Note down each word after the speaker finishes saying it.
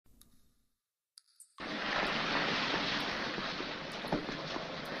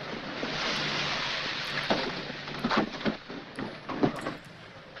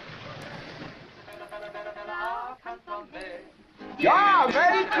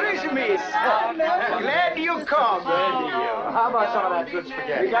Glad you come. Glad you. How about some of that good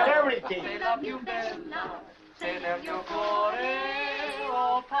spaghetti? We got everything.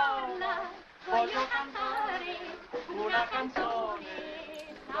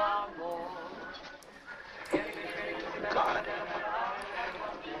 God.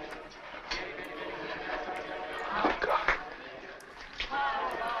 Oh, God.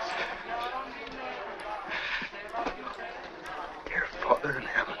 Dear Father in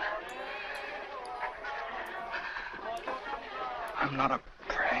heaven, I'm not a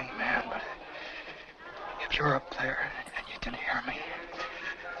praying man, but if you're up there and you can hear me,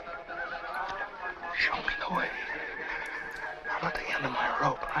 show me the way. I'm at the end of my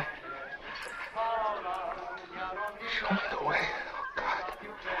rope, right? Show me the way, oh God.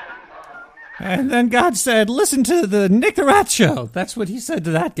 And then God said, listen to the Nick the Rat Show. That's what he said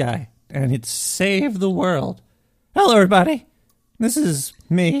to that guy. And it saved the world. Hello, everybody. This is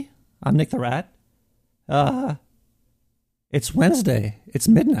me. I'm Nick the Rat. It's Wednesday. It's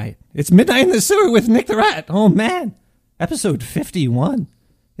midnight. It's Midnight in the Sewer with Nick the Rat. Oh, man. Episode 51,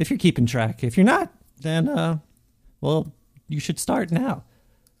 if you're keeping track. If you're not, then, well, you should start now.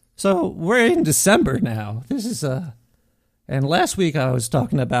 So we're in December now. This is, and last week I was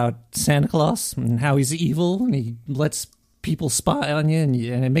talking about Santa Claus and how he's evil and he lets people spy on you and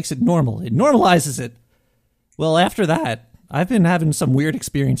it makes it normal. It normalizes it. Well, after that, I've been having some weird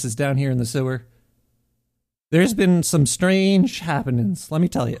experiences down here in the sewer. There's been some strange happenings, let me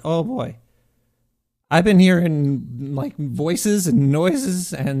tell you. Oh, boy. I've been hearing, like, voices and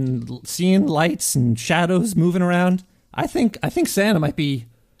noises and seeing lights and shadows moving around. I think Santa might be...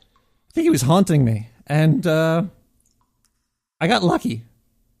 I think he was haunting me. And, I got lucky.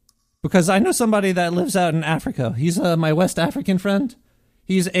 Because I know somebody that lives out in Africa. He's my West African friend.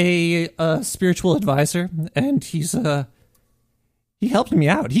 He's a spiritual advisor. And he helped me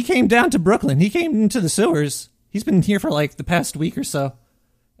out. He came down to Brooklyn. He came into the sewers. He's been here for like the past week or so.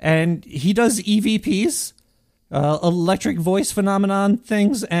 And he does EVPs, electric voice phenomenon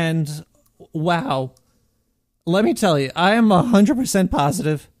things. And wow, let me tell you, I am 100%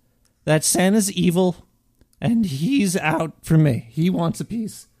 positive that Santa's evil and he's out for me. He wants a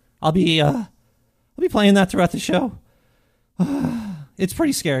piece. I'll be playing that throughout the show. It's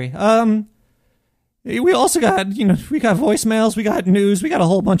pretty scary. We also got, we got voicemails, we got news, we got a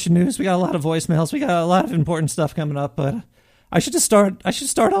whole bunch of news, we got a lot of voicemails, we got a lot of important stuff coming up, but I should start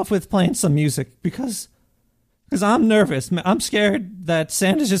off with playing some music because I'm nervous. I'm scared that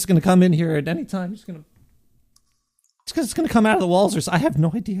Santa's just going to come in here at any time. It's going to come out of the walls or so. I have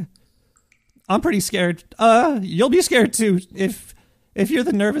no idea. I'm pretty scared. You'll be scared too if you're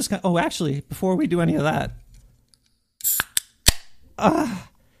the nervous kind. Oh, actually, before we do any of that.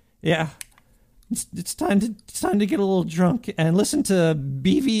 Yeah. It's time to get a little drunk and listen to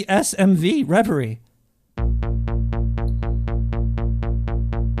BVSMV Reverie.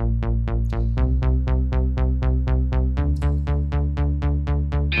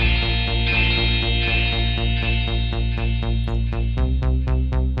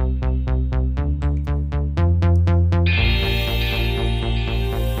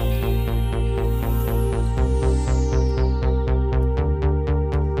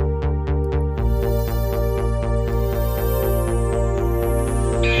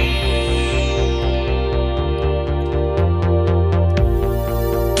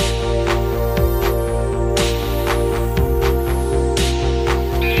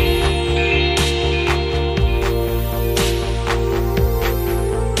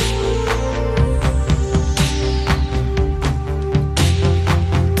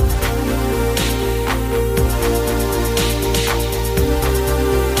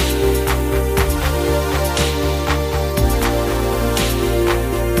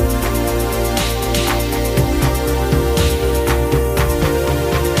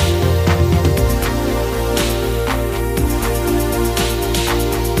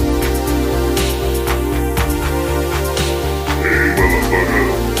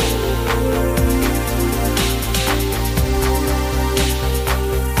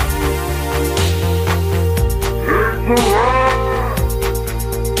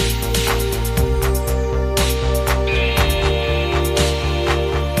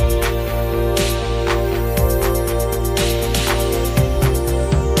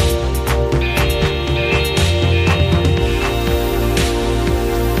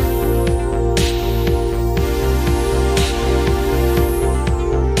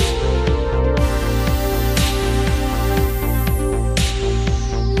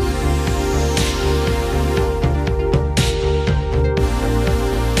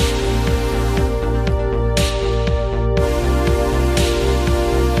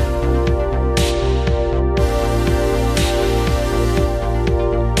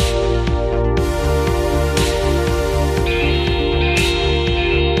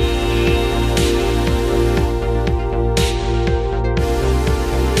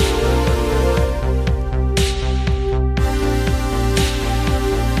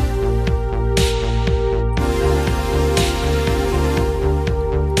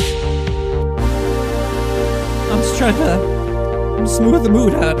 wanted to smooth the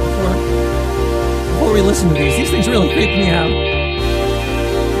mood out before we listen to these. These things really creep me out.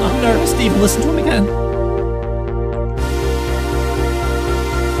 I'm nervous to even listen to them again.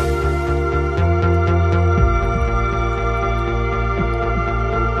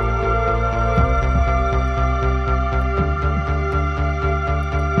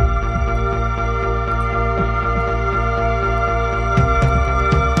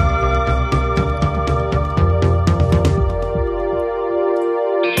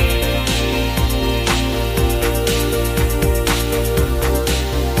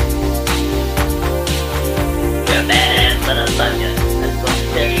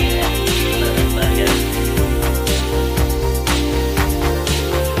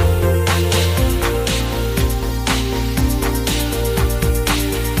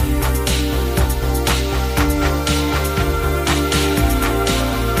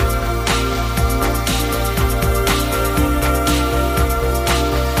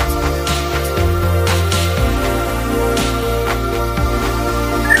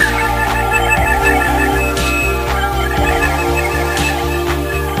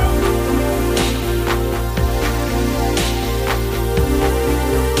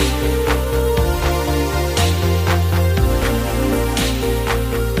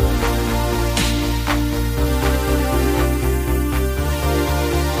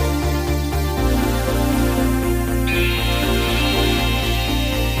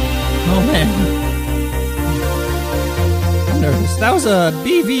 That was a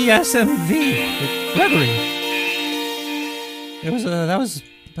BVSMV with Gregory.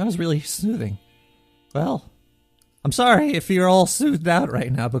 That was really soothing. Well, I'm sorry if you're all soothed out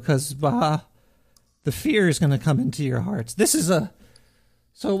right now because the fear is going to come into your hearts. This is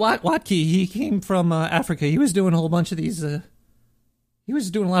so Watke, he came from Africa. He was doing a whole bunch of these. He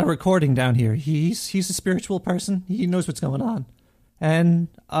was doing a lot of recording down here. He's a spiritual person. He knows what's going on, and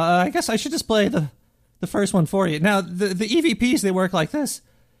I guess I should just play the first one for you. Now, the EVPs, they work like this.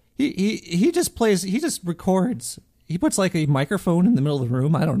 He just plays, he just records. He puts like a microphone in the middle of the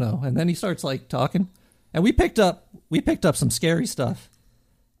room, I don't know, and then he starts like talking. And we picked up some scary stuff.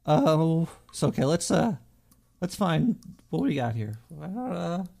 Oh, so okay, let's find what we got here.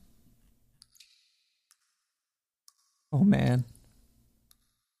 Oh man.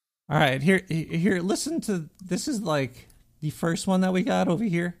 All right, here listen to, this is like the first one that we got over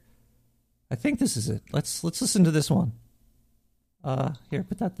here. I think this is it. Let's listen to this one. Here,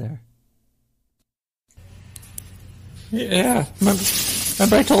 put that there. Yeah,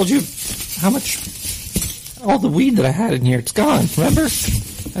 remember I told you how much all the weed that I had in here, it's gone, remember?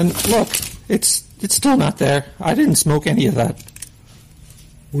 And look, it's still not there. I didn't smoke any of that.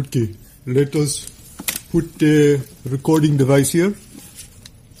 Okay, let us put the recording device here.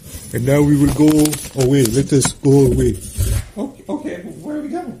 And now we will go away. Let us go away. Okay, where are we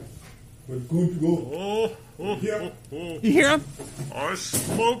going? We're going to go. Here. You hear him? I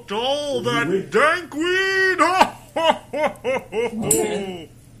smoked all that dank weed.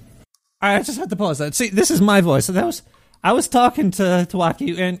 I just had to pause that. See, this is my voice. So I was talking to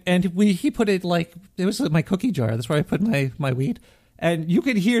Waki, and he put it like, it was my cookie jar. That's where I put my weed. And you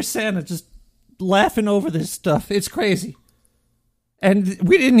could hear Santa just laughing over this stuff. It's crazy. And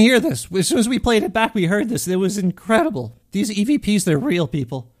we didn't hear this. As soon as we played it back, we heard this. It was incredible. These EVPs, they're real,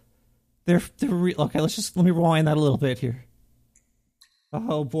 people. They're real. Okay, let me rewind that a little bit here.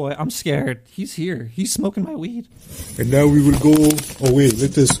 Oh boy, I'm scared. He's here. He's smoking my weed. And now we will go away.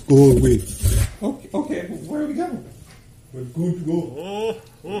 Let us go away. Okay, where are we going? We're going to go.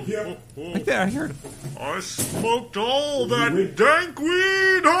 Here. Right there, I heard him. I smoked all that dank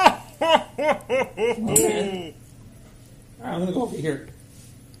weed. Okay. All right, I'm gonna go over here.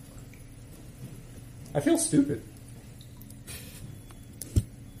 I feel stupid.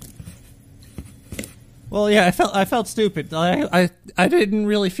 Well, yeah, I felt stupid. I didn't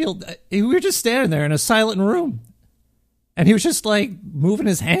really feel. We were just standing there in a silent room, and he was just like moving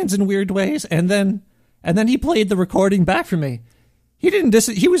his hands in weird ways, and then he played the recording back for me. He didn't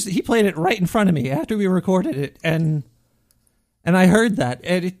he played it right in front of me after we recorded it, and I heard that,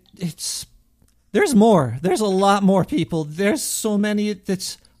 and it's there's more. There's a lot more people. There's so many.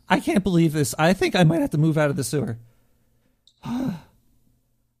 I can't believe this. I think I might have to move out of the sewer.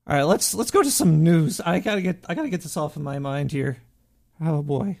 All right, let's go to some news. I gotta get this off of my mind here. Oh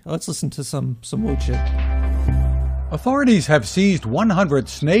boy, let's listen to some wood shit. Authorities have seized 100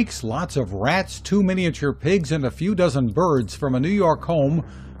 snakes, lots of rats, 2 miniature pigs, and a few dozen birds from a New York home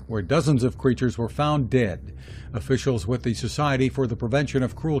where dozens of creatures were found dead. Officials with the Society for the Prevention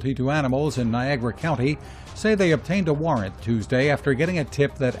of Cruelty to Animals in Niagara County say they obtained a warrant Tuesday after getting a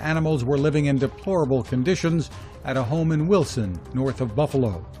tip that animals were living in deplorable conditions at a home in Wilson, north of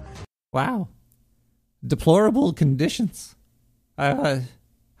Buffalo. Wow. Deplorable conditions. How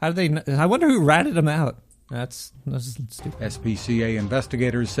do they? I wonder who ratted them out. That's stupid. SPCA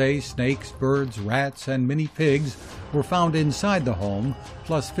investigators say snakes, birds, rats, and mini pigs were found inside the home,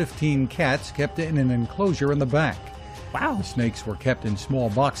 plus 15 cats kept in an enclosure in the back. Wow. The snakes were kept in small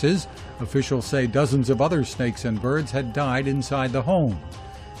boxes. Officials say dozens of other snakes and birds had died inside the home.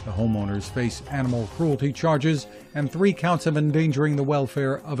 The homeowners face animal cruelty charges and 3 counts of endangering the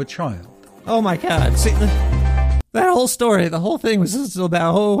welfare of a child. Oh my God. See, that whole story, the whole thing was just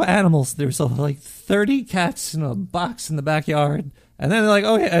about, animals. There was like 30 cats in a box in the backyard. And then they're like,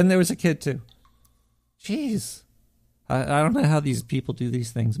 oh yeah, and there was a kid too. Jeez. I don't know how these people do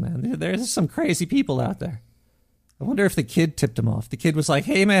these things, man. There's some crazy people out there. I wonder if the kid tipped him off. The kid was like,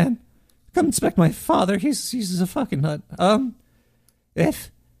 hey man, come inspect my father. He's a fucking nut. If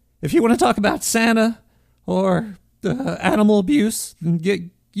you want to talk about Santa or animal abuse,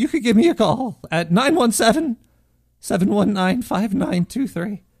 then you could give me a call at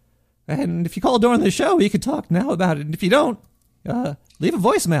 917-719-5923. And if you call during the show, you could talk now about it. And if you don't, leave a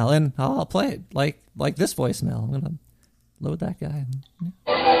voicemail and I'll play it like this voicemail. I'm going to load that guy.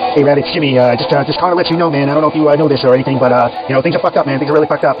 Hey, Red, it's Jimmy. Just calling to let you know, man. I don't know if you know this or anything, but, things are fucked up, man. Things are really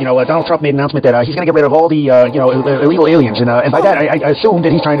fucked up. Donald Trump made an announcement that he's going to get rid of all the, illegal aliens. And by that, I assume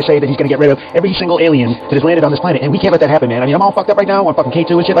that he's trying to say that he's going to get rid of every single alien that has landed on this planet. And we can't let that happen, man. I mean, I'm all fucked up right now. I'm fucking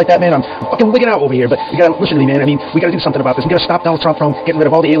K2 and shit like that, man. I'm fucking wigging out over here. But you got to listen to me, man. I mean, we got to do something about this. We got to stop Donald Trump from getting rid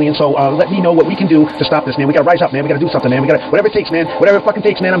of all the aliens. So let me know what we can do to stop this, man. We got to rise up, man. We got to do something, man. We got to, whatever it takes, man. Whatever it fucking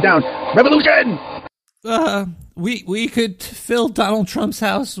takes, man. I'm down. Revolution! We could fill Donald Trump's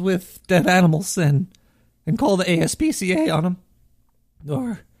house with dead animals and call the ASPCA on him.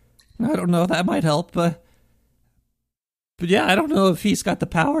 Or, I don't know, that might help, but yeah, I don't know if he's got the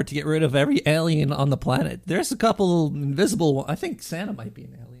power to get rid of every alien on the planet. There's a couple invisible ones. I think Santa might be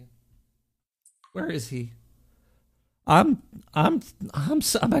an alien. Where is he? I'm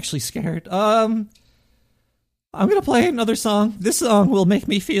actually scared. I'm gonna play another song. This song will make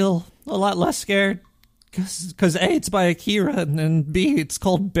me feel a lot less scared. Because A, it's by Akira, and B, it's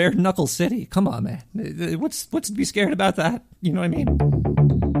called Bare Knuckle City. Come on, man. What's to be scared about that? You know what I mean?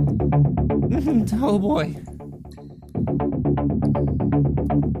 Oh, boy.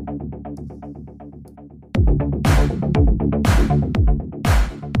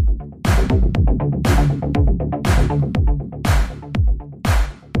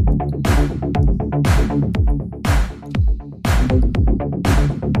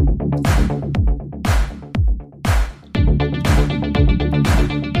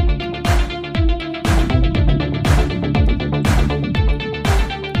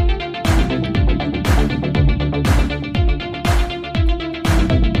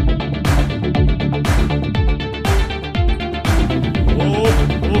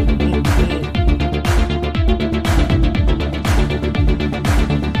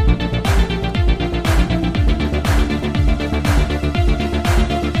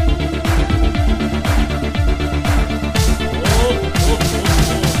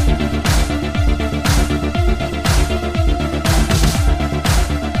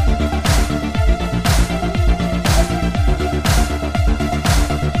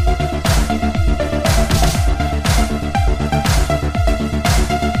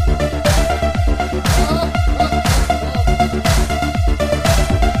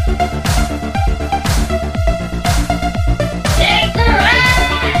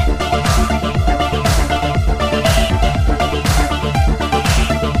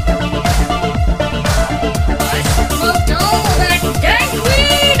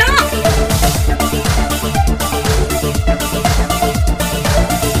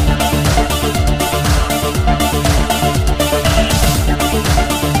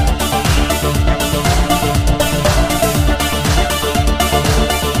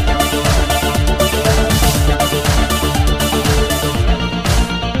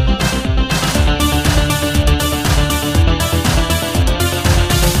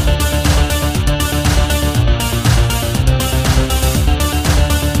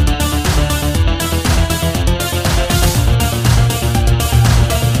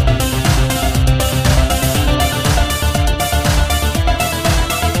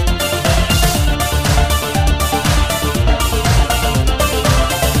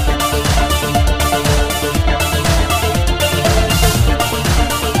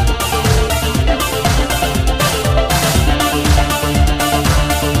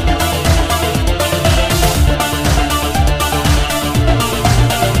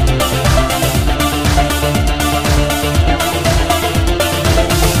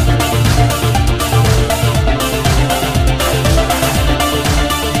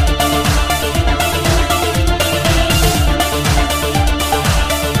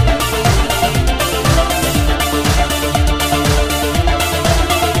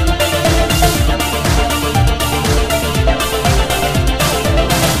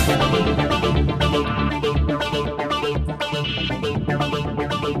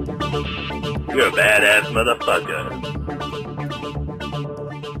 motherfucker.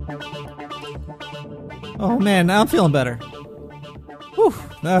 Oh man, now I'm feeling better. Whew.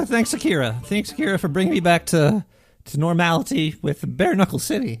 Thanks, Akira. Thanks, Akira, for bringing me back to normality with Bare Knuckle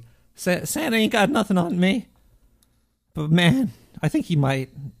City. Santa ain't got nothing on me. But man, I think he might.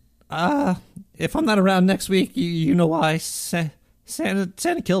 If I'm not around next week, you know why. Santa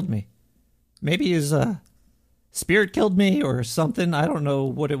killed me. Maybe his spirit killed me or something. I don't know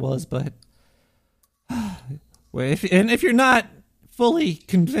what it was, but if you're not fully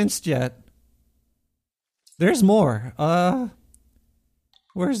convinced yet, there's more.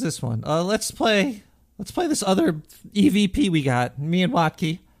 Where's this one? Let's play this other EVP we got. Me and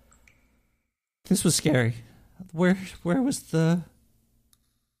Watke. This was scary. Where was the?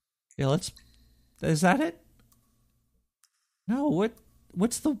 Yeah, is that it? No,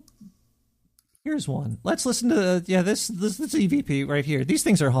 what's the? Here's one. Let's listen to this EVP right here. These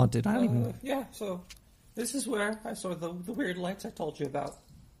things are haunted. I don't even. Yeah, so this is where I saw the weird lights I told you about.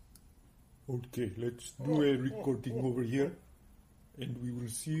 Okay, let's do a recording over here, and we will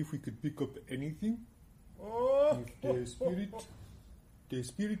see if we could pick up anything. If the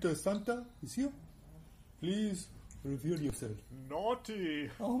spirit of Santa is here, please reveal yourself. Naughty.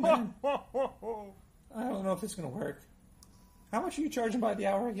 Oh man, I don't know if it's gonna work. How much are you charging by the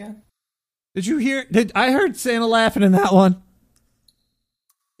hour again? Did you hear? I heard Santa laughing in that one?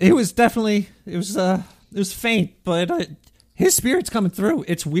 It was faint, but his spirit's coming through.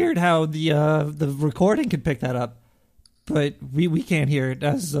 It's weird how the recording could pick that up, but we can't hear it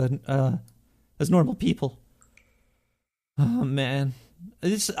as normal people. Oh man,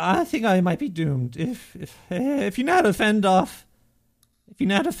 I think I might be doomed. If you're not a fend off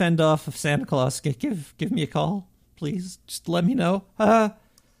of Santa Claus, give me a call, please. Just let me know.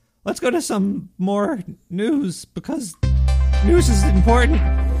 Let's go to some more news, because news is important.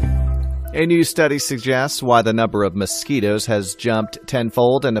 A new study suggests why the number of mosquitoes has jumped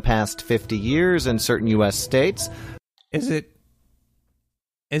tenfold in the past 50 years in certain U.S. states. Is it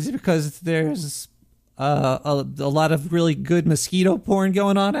because there's a lot of really good mosquito porn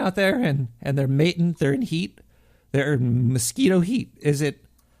going on out there, and they're mating, they're in heat, they're in mosquito heat? Is it?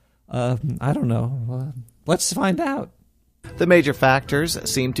 I don't know. Let's find out. The major factors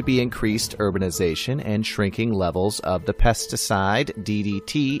seem to be increased urbanization and shrinking levels of the pesticide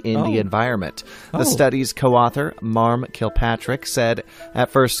DDT in the environment. The study's co-author, Marm Kilpatrick, said, at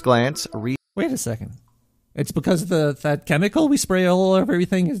first glance... Wait a second. It's because that chemical we spray all over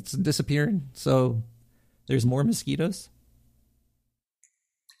everything is disappearing, so there's more mosquitoes?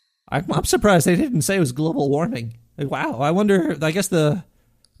 I'm surprised they didn't say it was global warming. Wow, I wonder, I guess the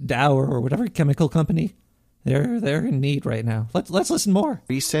Dow or whatever chemical company... They're in need right now. Let's listen more.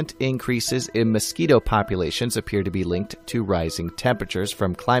 Recent increases in mosquito populations appear to be linked to rising temperatures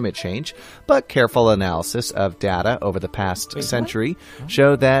from climate change, but careful analysis of data over the past century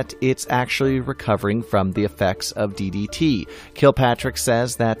show that it's actually recovering from the effects of DDT. Kilpatrick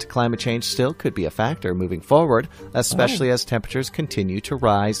says that climate change still could be a factor moving forward, especially as temperatures continue to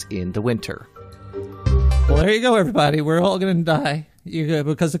rise in the winter. Well, there you go, everybody. We're all going to die.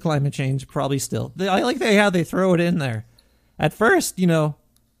 Because of climate change, probably still. I like how they throw it in there. At first, you're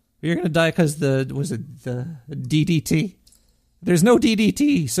going to die because the DDT? There's no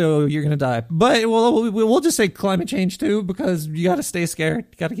DDT, so you're going to die. But we'll just say climate change too, because you got to stay scared.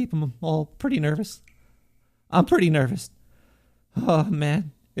 You got to keep them all pretty nervous. I'm pretty nervous. Oh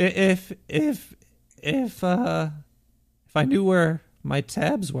man, if I knew where my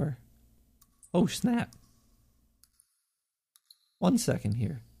tabs were. Oh snap. 1 second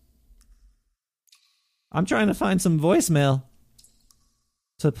here. I'm trying to find some voicemail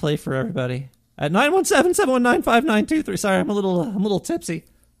to play for everybody at 917-719-5923. Sorry, I'm a little tipsy.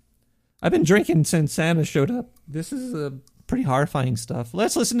 I've been drinking since Santa showed up. This is pretty horrifying stuff.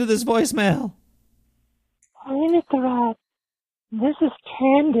 Let's listen to this voicemail. Hi, Mr. Rat. This is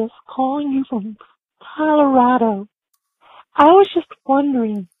Candace calling you from Colorado. I was just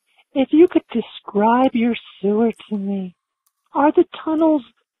wondering if you could describe your sewer to me. Are the tunnels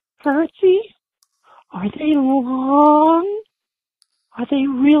girthy? Are they long? Are they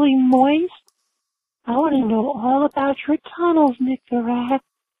really moist? I want to know all about your tunnels, Nick the Rat.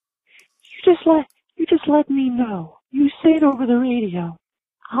 You just let me know. You say it over the radio.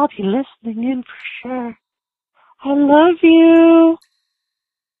 I'll be listening in for sure. I love you.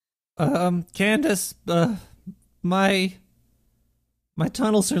 Candace, my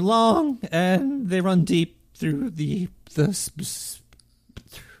tunnels are long and they run deep through the streets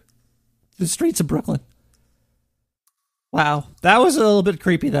of Brooklyn. Wow, that was a little bit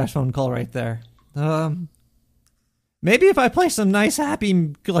creepy, that phone call right there. Maybe if I play some nice,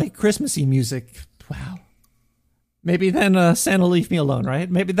 happy, like, Christmassy music. Wow, maybe then Santa leave me alone, right?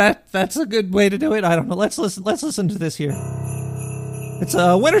 Maybe that's a good way to do it. I don't know. Let's listen to this here. It's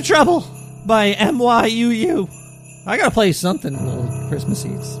Winter Trouble by MYUU. I gotta play something little Christmassy.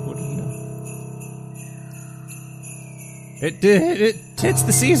 What do you know? It hits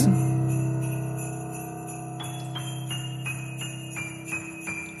the season.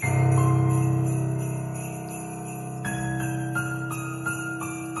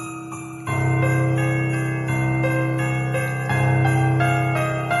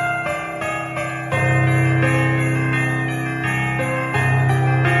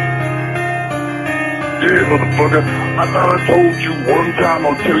 Yeah, motherfucker, I thought I told you one time,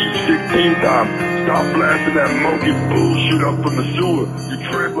 I'll tell you 16 times. Stop blasting that monkey bullshit up from the sewer. You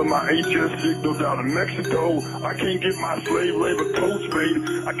trampling my HS signal down in Mexico. I can't get my slave labor coats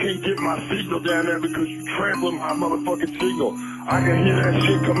made. I can't get my signal down there because you trampling my motherfucking signal. I can hear that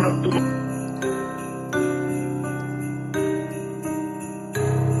shit coming up through my...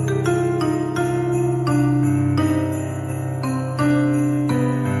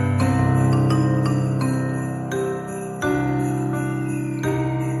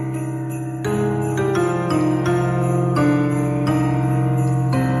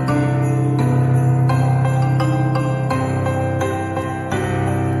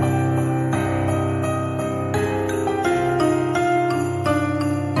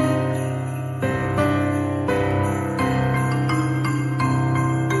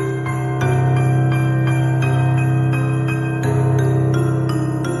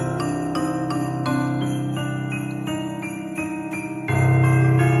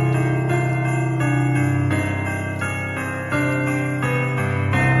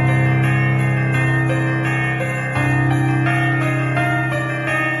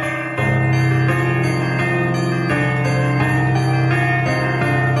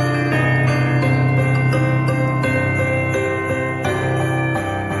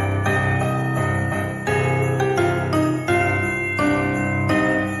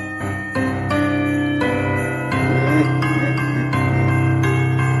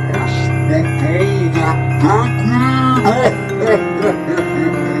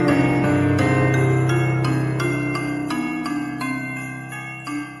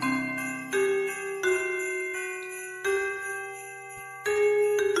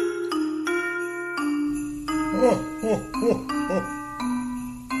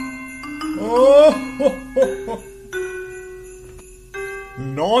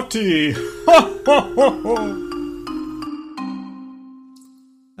 Naughty!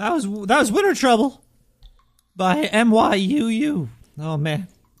 That was Winter Trouble by MYUU. Oh man,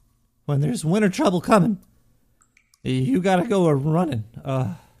 when there's winter trouble coming, you gotta go running.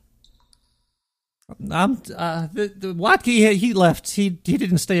 The Watke, he left. He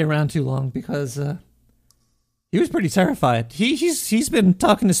didn't stay around too long because he was pretty terrified. He's been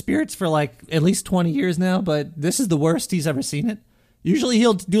talking to spirits for like at least 20 years now, but this is the worst he's ever seen it. Usually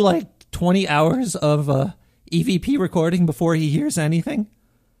he'll do like 20 hours of EVP recording before he hears anything.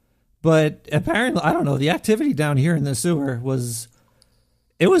 But apparently, I don't know, the activity down here in the sewer was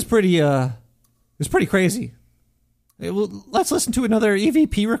pretty crazy. Let's listen to another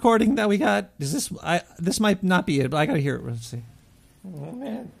EVP recording that we got. This might not be it, but I gotta hear it. Let's see. Oh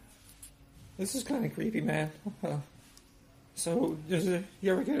man, this is kind of creepy, man. So, you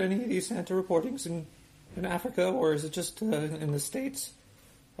ever get any of these Santa reportings in Africa, or is it just in the States?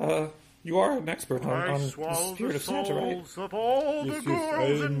 You are an expert on the spirit of Santa, right? Yes, I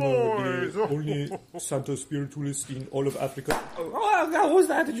am the only Santa spiritualist in all of Africa. Oh, what was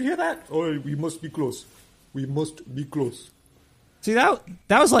that? Did you hear that? Oh, we must be close. We must be close. See, that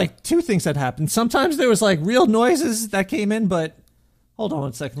was like two things that happened. Sometimes there was like real noises that came in, but hold on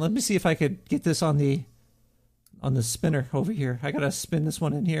one second. Let me see if I could get this on the spinner over here. I gotta spin this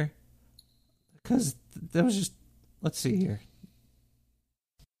one in here. Because that was just... Let's see here.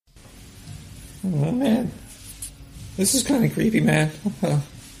 Oh, man. This is kind of creepy, man.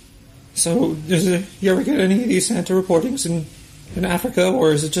 So, you ever get any of these Santa reportings in Africa,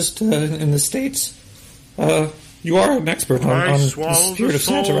 or is it just in the States? You are an expert on the spirit of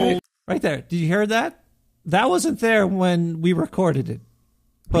Santa, right? Right there. Did you hear that? That wasn't there when we recorded it.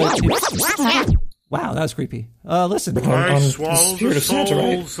 But wow, that was creepy. Listen, on the spirit of Santa,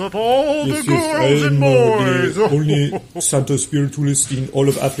 right? Yes, I am the only Santa spiritualist in all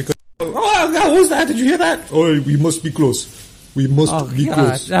of Africa. Oh, what was that? Did you hear that? Oh, we must be close. We must be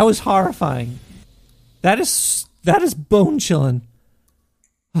close. That was horrifying. That is bone chilling.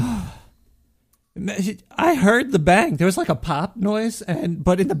 I heard the bang. There was like a pop noise,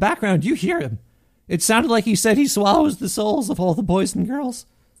 but in the background you hear him. It sounded like he said he swallows the souls of all the boys and girls.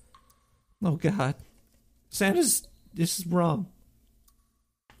 Oh God, Santa's This is wrong.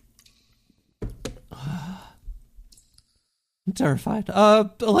 I'm terrified.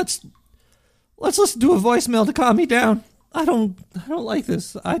 Let's listen to a voicemail to calm me down. I don't like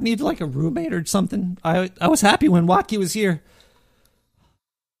this. I need like a roommate or something. I was happy when Wacky was here.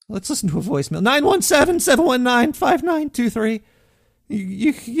 Let's listen to a voicemail. 917-719-5923.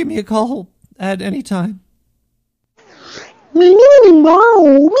 You can give me a call at any time.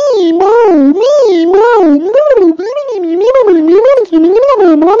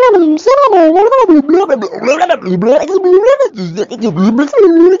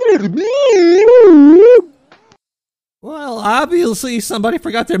 Well, obviously somebody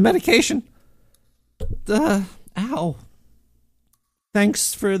forgot their medication. Ow.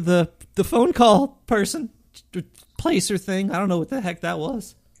 Thanks for the phone call, person. Place or thing. I don't know what the heck that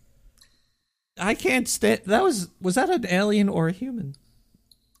was. I can't stand... Was that an alien or a human?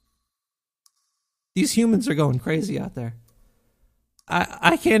 These humans are going crazy out there.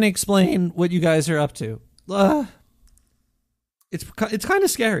 I can't explain what you guys are up to. It's kind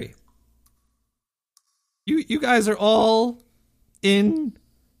of scary. You guys are all in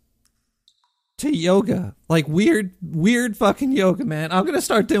to yoga. Like weird fucking yoga, man. I'm gonna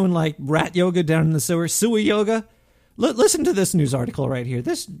start doing like rat yoga down in the sewer yoga. Listen to this news article right here.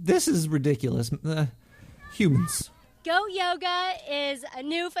 This is ridiculous. Humans. Goat yoga is a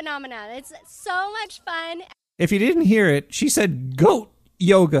new phenomenon. It's so much fun. If you didn't hear it, she said goat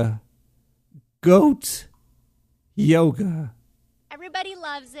yoga. Goat yoga. Everybody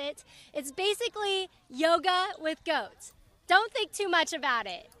loves it. It's basically yoga with goats. Don't think too much about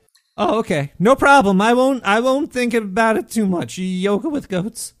it. Oh, okay. No problem. I won't think about it too much. Yoga with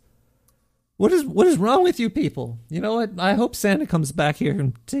goats. What is wrong with you people? You know what? I hope Santa comes back here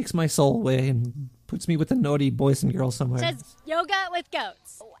and takes my soul away and puts me with the naughty boys and girls somewhere. It says yoga with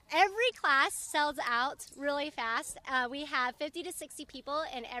goats. Every class sells out really fast. We have 50 to 60 people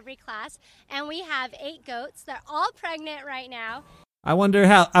in every class, and we have 8 goats. They're all pregnant right now. I wonder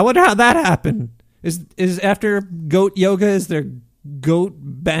how that happened. Is after goat yoga, is there goat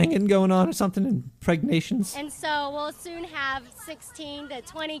banging going on or something, impregnations? And so we'll soon have 16 to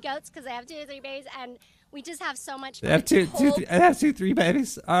 20 goats because they have 2 or 3 babies, and we just have so much fun. They have 2, 3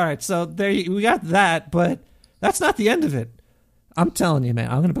 babies. All right, so we got that, but that's not the end of it. I'm telling you,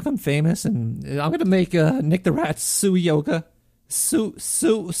 man, I'm gonna become famous, and I'm gonna make Nick the Rat sewer yoga,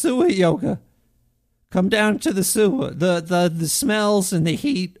 sewer yoga. Come down to the sewer. The smells and the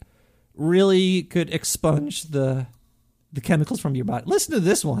heat really could expunge the chemicals from your body. Listen to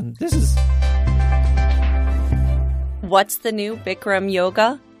this one. This is... What's the new Bikram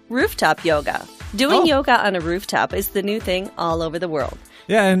yoga? Rooftop yoga. Doing yoga on a rooftop is the new thing all over the world.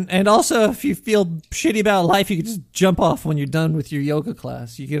 Yeah, and also if you feel shitty about life, you can just jump off when you're done with your yoga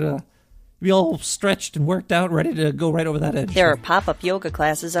class. You get be all stretched and worked out, ready to go right over that edge. There are pop-up yoga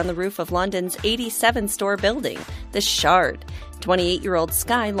classes on the roof of London's 87-store building, The Shard. 28-year-old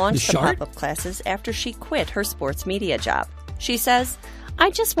Sky launched the pop-up classes after she quit her sports media job. She says,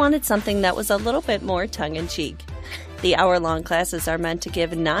 "I just wanted something that was a little bit more tongue-in-cheek." The hour-long classes are meant to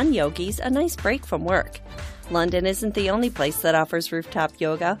give non-yogis a nice break from work. London isn't the only place that offers rooftop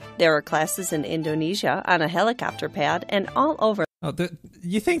yoga. There are classes in Indonesia on a helicopter pad and all over. Oh,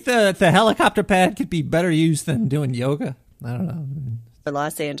 you think the helicopter pad could be better used than doing yoga? I don't know.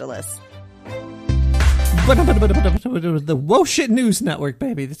 Los Angeles. The Whoa Shit News Network,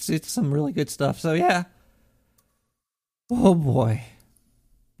 baby. It's some really good stuff. So yeah. Oh boy.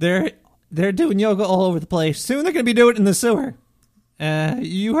 They're doing yoga all over the place. Soon they're going to be doing it in the sewer.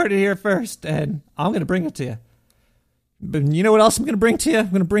 You heard it here first, and I'm going to bring it to you. But you know what else I'm going to bring to you? I'm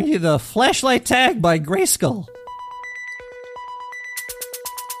going to bring you the Flashlight Tag by Grayskull.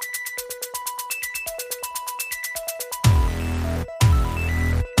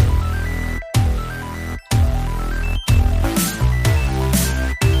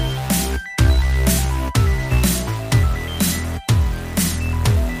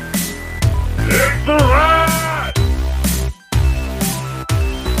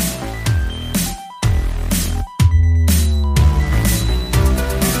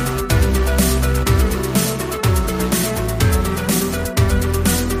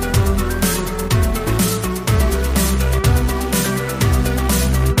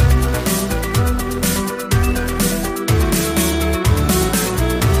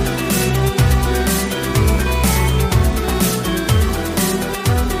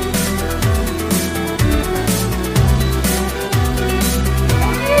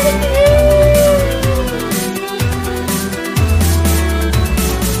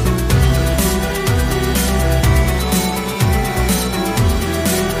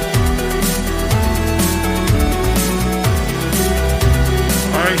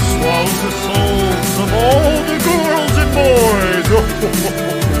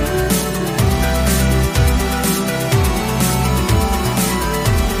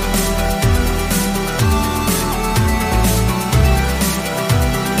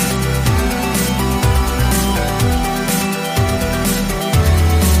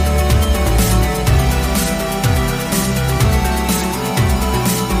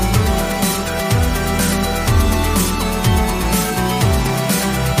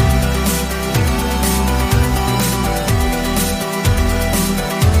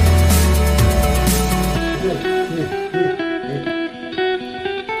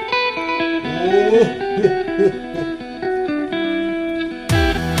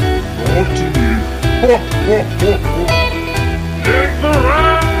 Take the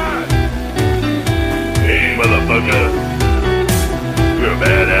ride! Hey, motherfucker. You're a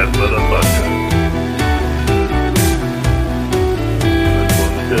badass motherfucker. That's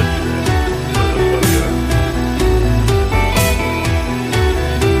what this is, motherfucker.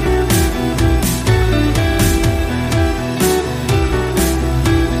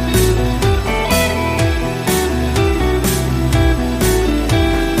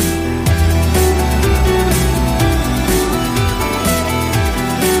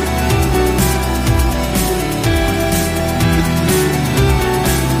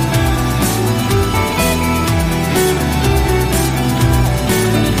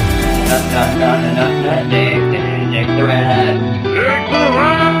 Take the ride. Take the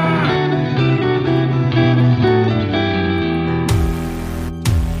ride!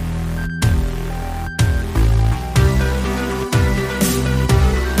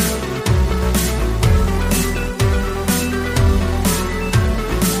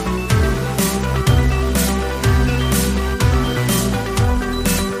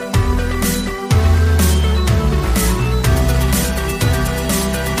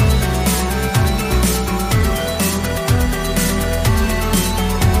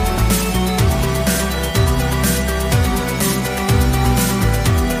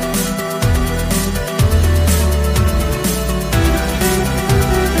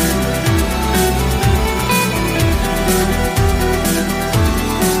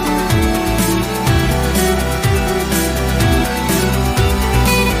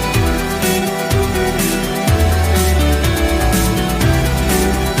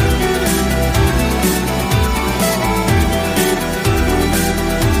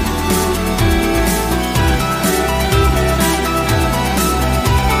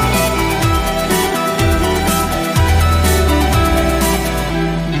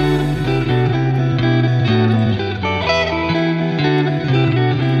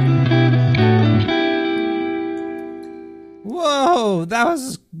 Whoa, that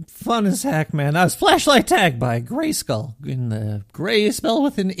was fun as heck, man. That was Flashlight Tag by Gray Skull. In the Gray is spelled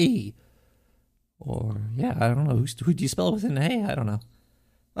with an E. Or, yeah, I don't know. Who do you spell with an A? I don't know.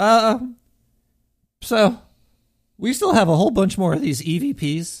 So, we still have a whole bunch more of these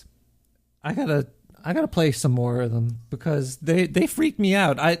EVPs. I gotta play some more of them because they freaked me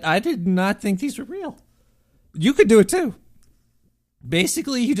out. I did not think these were real. You could do it too.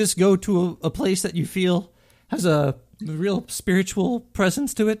 Basically, you just go to a place that you feel has a real spiritual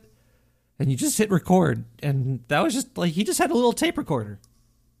presence to it, and you just hit record. And that was just like, he just had a little tape recorder.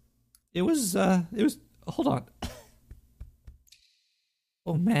 It was, hold on.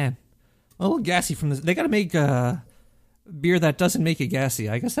 Oh man. A little gassy from this. They gotta make, beer that doesn't make it gassy.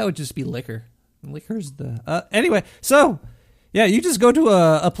 I guess that would just be liquor. Liquor's the, anyway, so, yeah, you just go to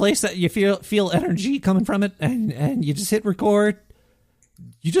a place that you feel energy coming from it, and you just hit record.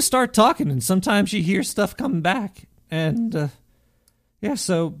 You just start talking, and sometimes you hear stuff coming back. And, yeah,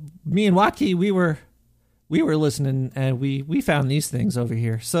 so me and Watke, we were listening, and we found these things over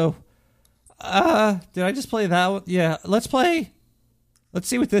here. So, did I just play that one? Yeah, let's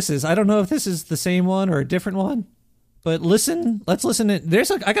see what this is. I don't know if this is the same one or a different one, but let's listen.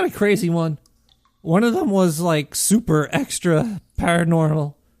 I got a crazy one. One of them was like super extra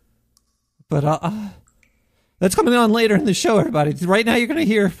paranormal, but that's coming on later in the show, everybody. Right now, you're going to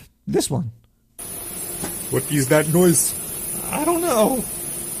hear this one. What is that noise? I don't know.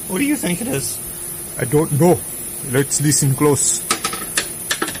 What do you think it is? I don't know. Let's listen close.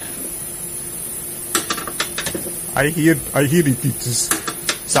 I hear it. It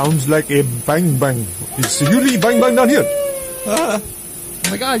sounds like a bang bang. It's usually bang bang down here. Oh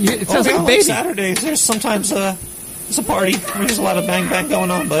my God! It sounds like a baby. Saturdays, there's sometimes there's a party. There's a lot of bang bang going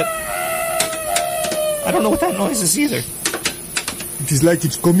on, but I don't know what that noise is either. It is like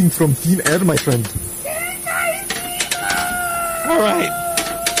it's coming from thin air, my friend. All right,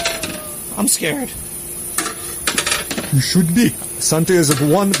 I'm scared. You should be. Santa is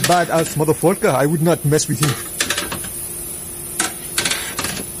one badass motherfucker. I would not mess with him.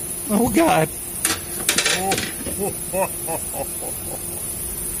 Oh God.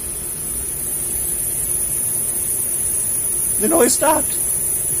 The noise stopped.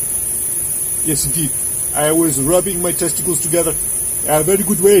 Yes, indeed. I was rubbing my testicles together. A very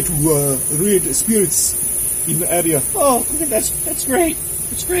good way to read spirits in the area. Oh, that's great.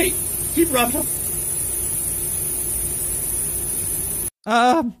 It's great. Keep rubbing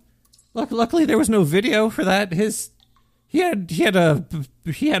them. Luckily there was no video for that. He had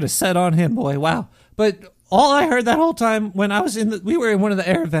a set on him, boy. Wow. But all I heard that whole time when I was we were in one of the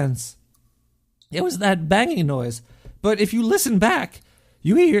air vents, it was that banging noise. But if you listen back,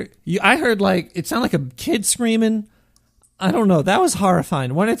 I heard like, it sounded like a kid screaming. I don't know. That was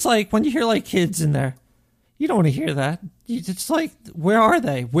horrifying. When it's like, when you hear like kids in there, you don't want to hear that. It's like, where are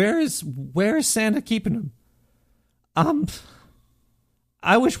they? Where is Santa keeping them?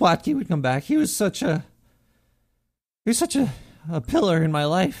 I wish Watke would come back. He was such a pillar in my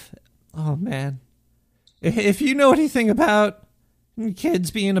life. Oh man. If you know anything about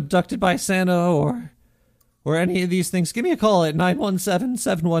kids being abducted by Santa or any of these things, give me a call at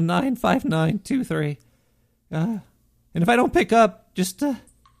 917-719-5923. And if I don't pick up, just leave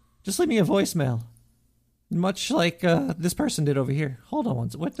me a voicemail. Much like this person did over here. Hold on one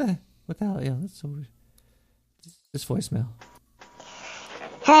second. What the hell? Yeah, that's over. This voicemail.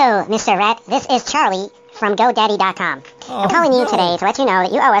 Hello, Mr. Rat. This is Charlie from GoDaddy.com. I'm calling you today to let you know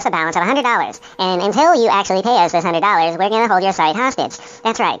that you owe us a balance of $100. And until you actually pay us this $100, we're going to hold your site hostage.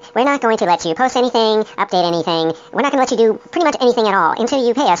 That's right. We're not going to let you post anything, update anything. We're not going to let you do pretty much anything at all until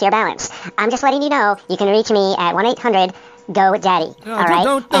you pay us your balance. I'm just letting you know you can reach me at 1-800-GO-DADDY. No, all right?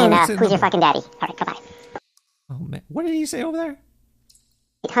 don't Who's your fucking daddy? All right, goodbye. Oh, man. What did he say over there?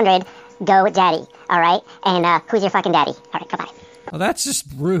 800-GO-DADDY. All right? And who's your fucking daddy? All right, goodbye. Oh, that's just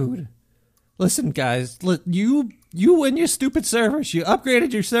rude. Listen, guys, you and your stupid servers, you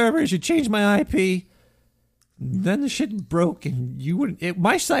upgraded your servers, you changed my IP, then the shit broke, and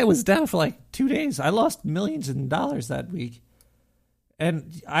my site was down for like 2 days. I lost millions of dollars that week.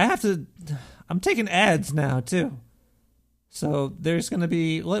 And I'm taking ads now, too. So there's going to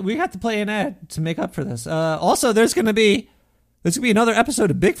be, we have to play an ad to make up for this. Also, there's going to be another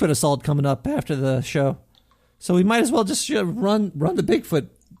episode of Bigfoot Assault coming up after the show. So we might as well just run the Bigfoot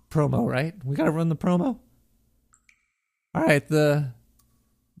promo, right? We got to run the promo. All right, it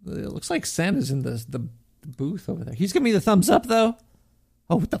looks like Santa's in the booth over there. He's giving me the thumbs up, though.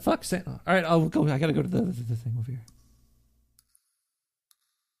 Oh, what the fuck, Santa? All right, I'll go. I got to go to the thing over here.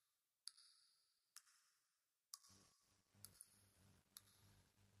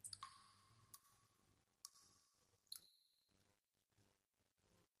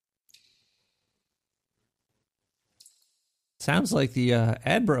 Sounds like the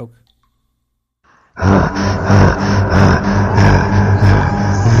ad broke.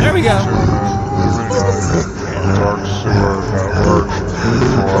 There we go. Dark Sewer Network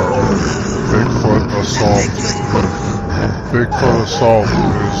for Bigfoot Assault. Bigfoot Assault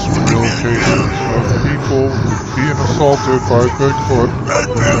is relocations of people being assaulted by Bigfoot,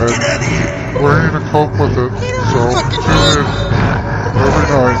 and we're going to cope with it. So tune in every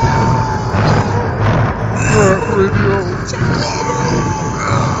night. Rat Radio.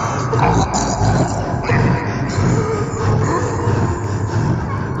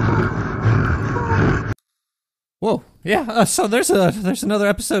 Whoa, yeah. So there's another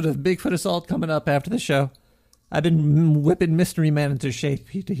episode of Bigfoot Assault coming up after the show. I've been whipping Mystery Man into shape.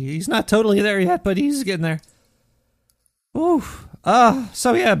 He's not totally there yet, but he's getting there. Ooh.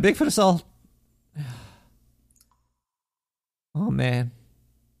 So yeah, Bigfoot Assault. Oh man,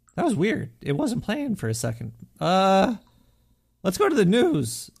 that was weird. It wasn't playing for a second. Let's go to the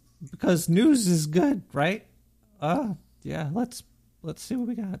news because news is good, right? Yeah. Let's see what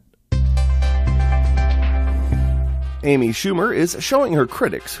we got. Amy Schumer is showing her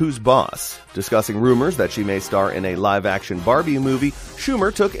critics who's boss. Discussing rumors that she may star in a live-action Barbie movie,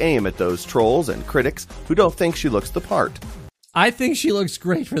 Schumer took aim at those trolls and critics who don't think she looks the part. I think she looks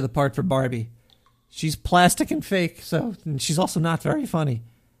great for the part for Barbie. She's plastic and fake, and she's also not very funny.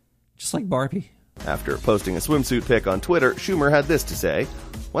 Just like Barbie. After posting a swimsuit pic on Twitter, Schumer had this to say,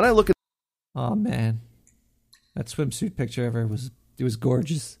 "When I look at..." Oh man. That swimsuit picture was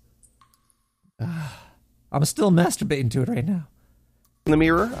gorgeous. I'm still masturbating to it right now. In the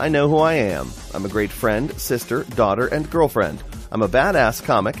mirror, I know who I am. I'm a great friend, sister, daughter, and girlfriend. I'm a badass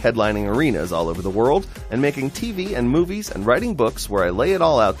comic headlining arenas all over the world and making TV and movies and writing books where I lay it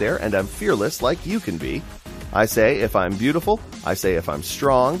all out there and I'm fearless like you can be. I say if I'm beautiful, I say if I'm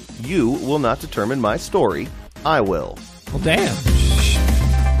strong, you will not determine my story. I will. Well, damn.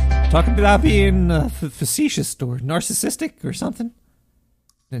 Talking about being facetious or narcissistic or something.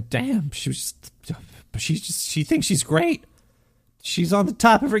 Damn, she thinks she's great. She's on the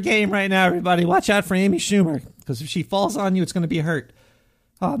top of her game right now, everybody. Watch out for Amy Schumer, because if she falls on you, it's going to be hurt.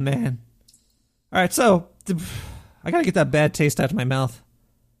 Oh, man. All right, so I got to get that bad taste out of my mouth.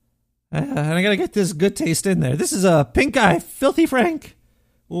 And I got to get this good taste in there. This is a Pink Eye, Filthy Frank,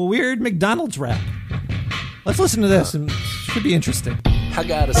 weird McDonald's rap. Let's listen to this, and it should be interesting. I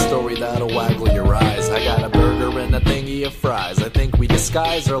got a story that'll waggle your eyes. I got a burger and a thingy of fries. I think we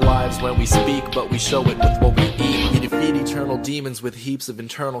disguise our lives when we speak, but we show it with what we eat. We feed eternal demons with heaps of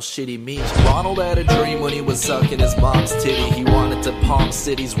internal shitty meat. Ronald had a dream when he was sucking his mom's titty. He wanted to Palm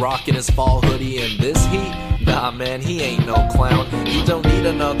Cities, rocking his fall hoodie in this heat. Nah, man, he ain't no clown. You don't need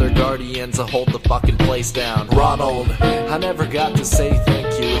another guardian to hold the fucking place down. Ronald, I never got to say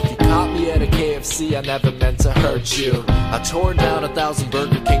thank you. If you caught me at a KFC, I never meant to hurt you. I tore down 1,000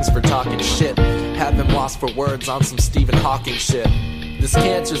 Burger Kings for talking shit. Have him lost for words on some Stephen Hawking shit. This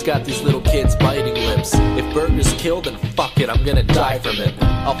cancer's got these little kids biting lips. If burgers kill, then fuck it, I'm gonna die from it.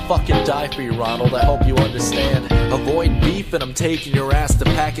 I'll fucking die for you, Ronald, I hope you understand. Avoid beef and I'm taking your ass to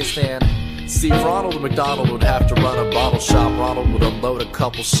Pakistan. See, if Ronald McDonald would have to run a bottle shop, Ronald would unload a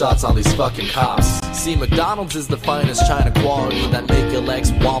couple shots on these fucking cops. See, McDonald's is the finest China quality that make your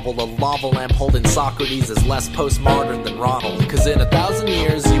legs wobble. A lava lamp holding Socrates is less postmodern than Ronald. Cause in 1,000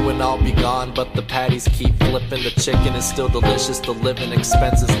 years you and I'll be gone, but the patties keep flipping. The chicken is still delicious, the living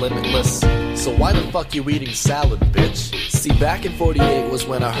expense is limitless. So why the fuck you eating salad, bitch? See, back in 48 was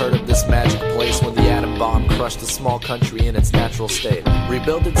when I heard of this magic place, when the atom bomb crushed a small country in its natural state,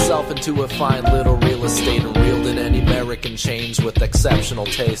 rebuilt itself into a fine little real estate, and reeled in any American change with exceptional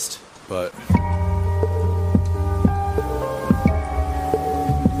taste. But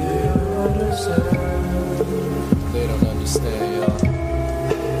they don't understand, y'all.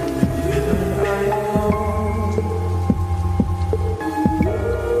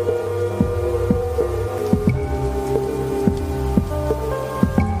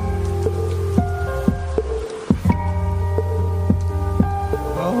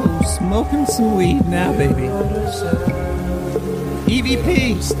 Smoking some weed now, baby.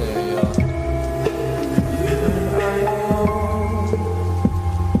 EVP.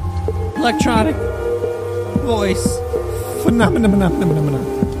 Electronic voice phenomenon.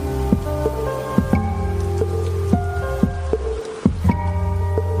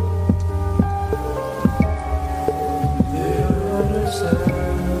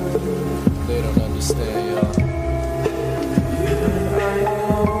 They don't understand, y'all.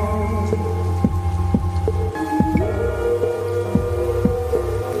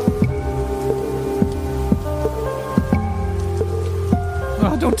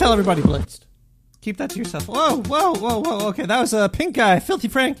 Don't tell everybody blitzed. Keep that to yourself. Whoa. Okay, that was a Pink Guy, Filthy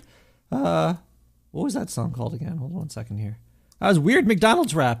Frank. What was that song called again? Hold on 1 second here. That was Weird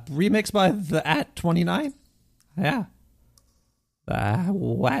McDonald's Rap, remixed by the @29. Yeah.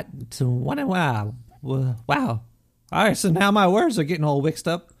 Wow. All right, so now my words are getting all mixed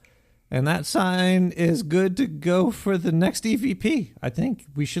up. And that sign is good to go for the next EVP. I think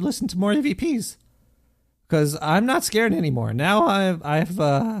we should listen to more EVPs. Because I'm not scared anymore. Now I've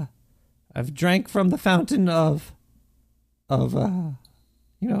drank from the fountain of from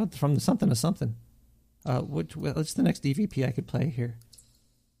the something to something. What's the next EVP I could play here?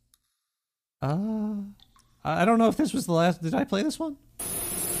 I don't know if this was the last. Did I play this one?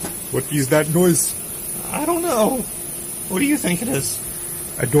 What is that noise? I don't know. What do you think it is?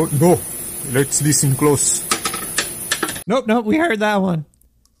 I don't know. Let's listen close. Nope, we heard that one.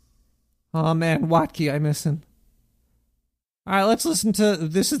 Oh man, Watke, I miss him. All right, let's listen to.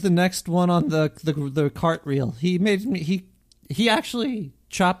 This is the next one on the cart reel. He actually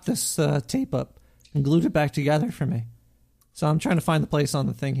chopped this tape up and glued it back together for me. So I'm trying to find the place on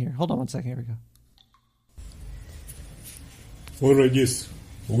the thing here. Hold on 1 second. Here we go. All right, yes.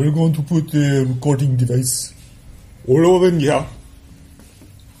 We're going to put the recording device all over in here.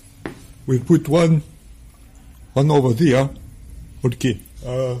 We put one over there. Okay.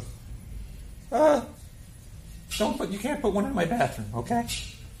 You can't put one in my bathroom, okay?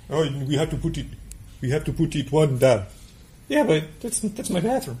 Oh, we have to put it one there. Yeah, but that's my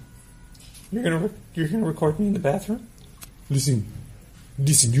bathroom. You're gonna record me in the bathroom? Listen.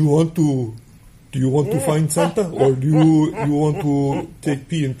 Do you want to find Santa, or do you want to take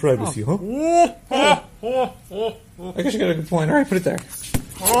pee in privacy, huh? I guess you got a good point. All right, put it there.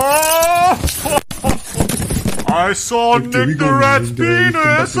 I saw Nick the Rat's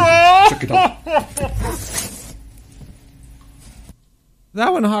penis! Check it out.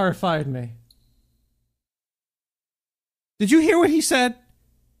 That one horrified me. Did you hear what he said?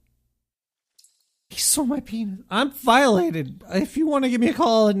 He saw my penis. I'm violated. If you want to give me a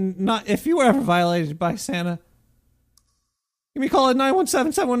call if you were ever violated by Santa, give me a call at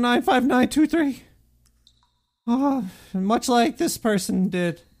 917-719-5923. Much like this person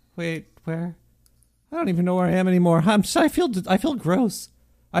did. Wait, where? I don't even know where I am anymore. I feel gross.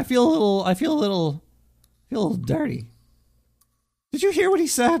 I feel a little dirty. Did you hear what he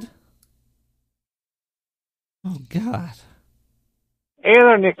said? Oh God. Hey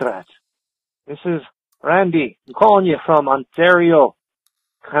there, Nick Rat. This is Randy. I'm calling you from Ontario,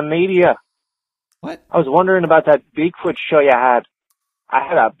 Canada. What? I was wondering about that Bigfoot show you had. I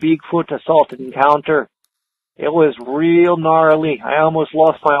had a Bigfoot assault encounter. It was real gnarly. I almost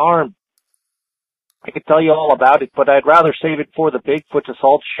lost my arm. I could tell you all about it, but I'd rather save it for the Bigfoot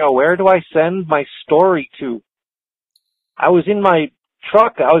assault show. Where do I send my story to? I was in my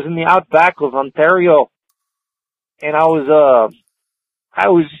truck. I was in the outback of Ontario, and I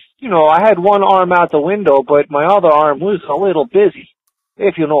had one arm out the window, but my other arm was a little busy,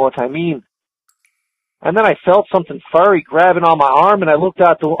 if you know what I mean. And then I felt something furry grabbing on my arm, and I looked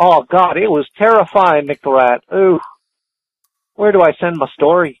out oh God, it was terrifying, Nick the Rat. Ooh. Where do I send my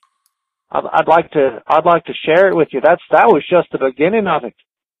story? I'd like to share it with you. That was just the beginning of it.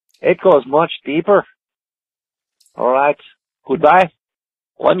 It goes much deeper. All right. Goodbye.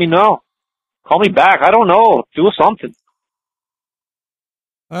 Let me know. Call me back. I don't know. Do something.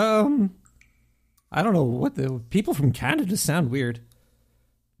 I don't know what the people from Canada sound weird.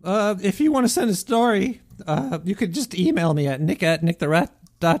 If you want to send a story, you could just email me at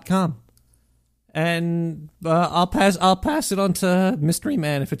nick@nicktherat.com. And I'll pass it on to Mystery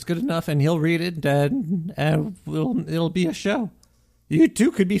Man if it's good enough, and he'll read it, and it'll be a show. You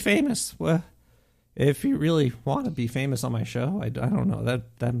too could be famous. Well, if you really want to be famous on my show, I don't know, that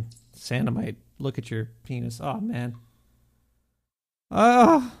Santa might look at your penis. Oh man.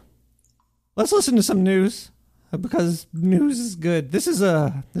 Let's listen to some news, because news is good. This is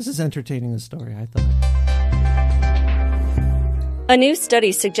entertaining, this story, I thought. A new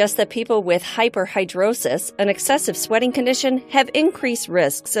study suggests that people with hyperhidrosis, an excessive sweating condition, have increased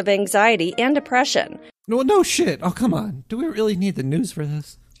risks of anxiety and depression. No shit. Oh, come on. Do we really need the news for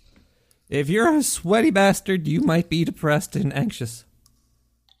this? If you're a sweaty bastard, you might be depressed and anxious.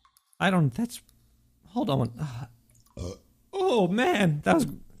 Hold on. Oh, man. That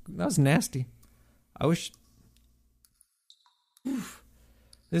was nasty. I wish... Oof.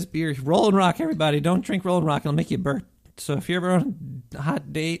 This beer... Rollin' Rock, everybody. Don't drink Rollin' Rock. It'll make you burp. So if you're ever on a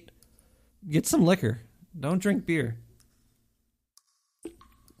hot date, get some liquor. Don't drink beer.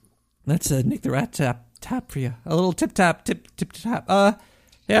 That's a Nick the Rat tap for you. A little tip tap.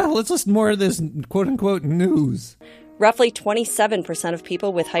 Yeah, let's listen more of this quote-unquote news. Roughly 27% of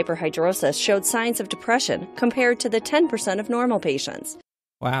people with hyperhidrosis showed signs of depression compared to the 10% of normal patients.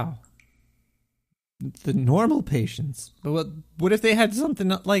 Wow. The normal patients. But what if they had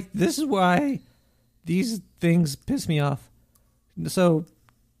something like, this is why these things piss me off. So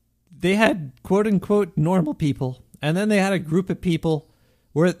they had quote-unquote normal people, and then they had a group of people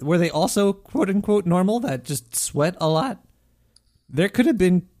were they also quote-unquote normal that just sweat a lot? There could have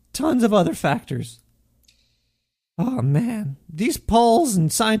been tons of other factors. Oh, man. These polls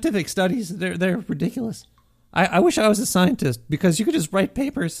and scientific studies, they're ridiculous. I wish I was a scientist, because you could just write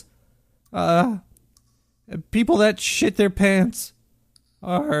papers. People that shit their pants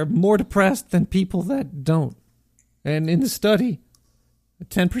are more depressed than people that don't. And in the study,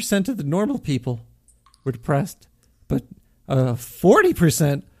 10% of the normal people were depressed, but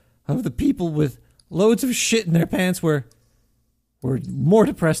 40% of the people with loads of shit in their pants were more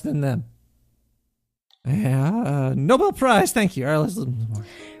depressed than them. Yeah, Nobel Prize, thank you. All right, let's listen more.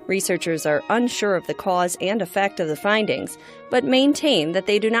 Researchers are unsure of the cause and effect of the findings, but maintain that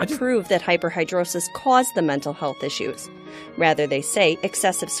they do not prove that hyperhidrosis caused the mental health issues. Rather, they say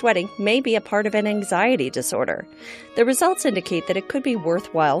excessive sweating may be a part of an anxiety disorder. The results indicate that it could be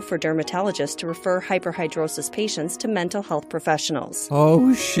worthwhile for dermatologists to refer hyperhidrosis patients to mental health professionals.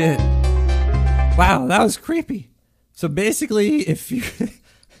 Oh, shit. Wow, that was creepy. So basically, if you're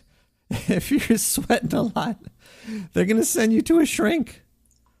sweating a lot, they're going to send you to a shrink.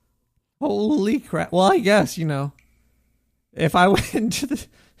 Holy crap. Well, I guess, if I went into the...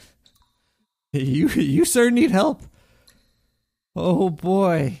 You sir need help. Oh,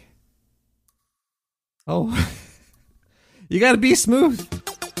 boy. Oh. You got to be smooth.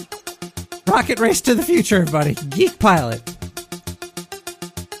 Rocket race to the future, everybody. Geek pilot.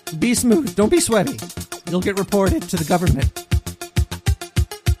 Be smooth. Don't be sweaty. You'll get reported to the government.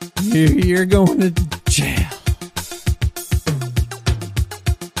 You're going to jail.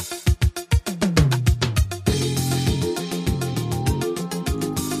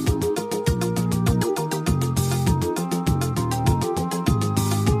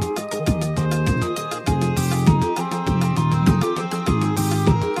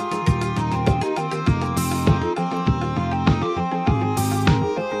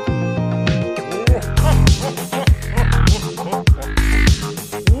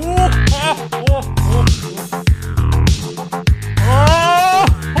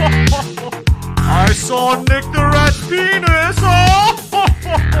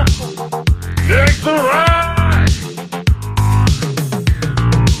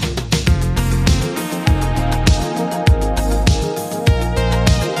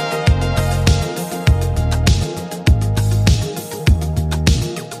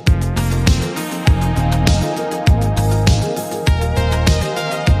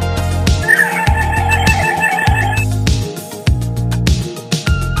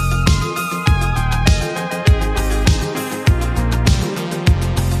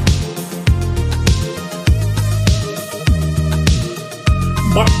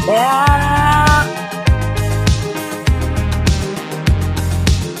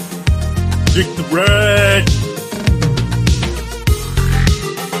 Dick the Rat.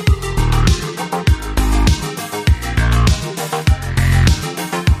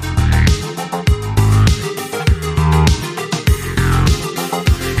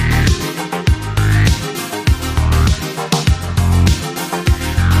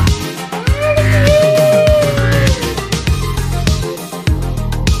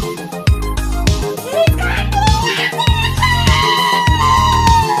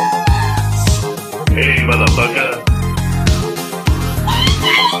 Hey, motherfucker.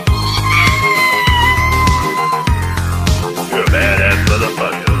 You're a badass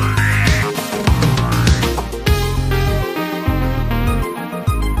motherfucker.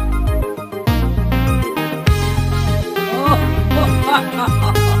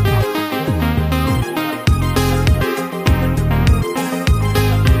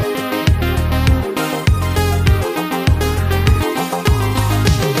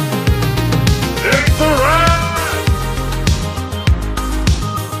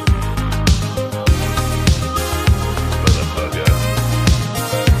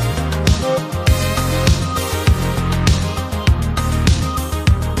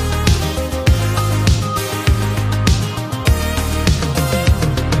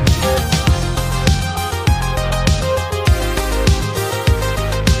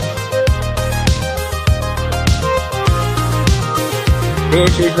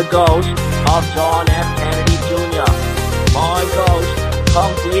 This is the ghost of John F. Kennedy Jr. My ghost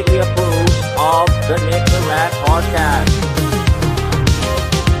completely approves of the Nick the Rat podcast.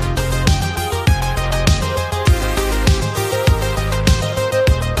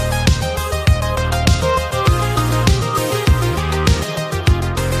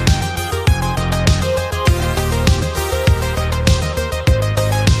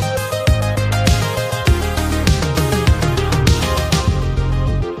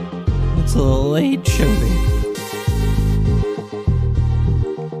 It's a late show, baby.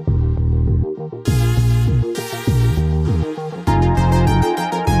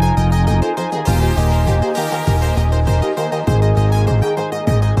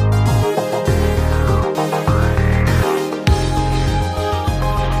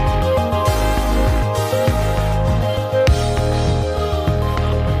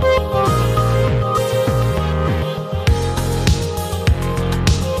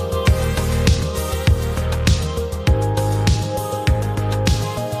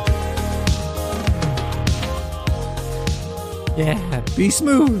 Yeah, be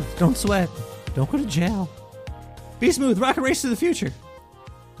smooth. Don't sweat. Don't go to jail. Be smooth. Rocket Race to the Future.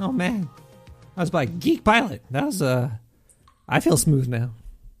 Oh, man. That was by Geek Pilot. That was, I feel smooth now.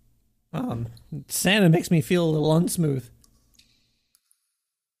 Santa makes me feel a little unsmooth.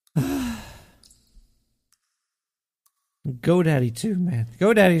 GoDaddy, too, man.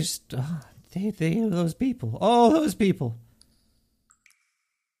 GoDaddy's, those people. Oh, those people.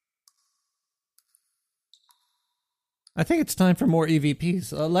 I think it's time for more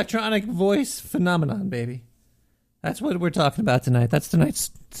EVPs. Electronic voice phenomenon, baby. That's what we're talking about tonight. That's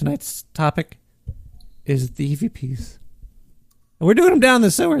tonight's topic is the EVPs. And we're doing them down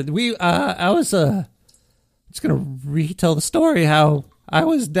the sewer. I was just gonna retell the story how I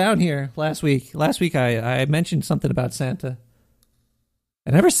was down here last week. Last week I mentioned something about Santa,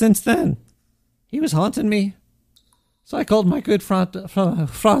 and ever since then, he was haunting me. So I called my good friend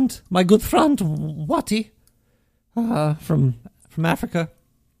Wati. From Africa.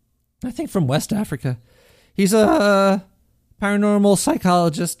 I think from West Africa. He's a paranormal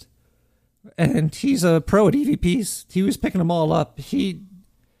psychologist, and he's a pro at EVPs. He was picking them all up. He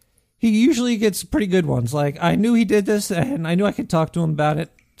usually gets pretty good ones. Like, I knew he did this, and I knew I could talk to him about it,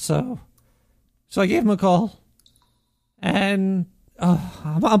 so I gave him a call, and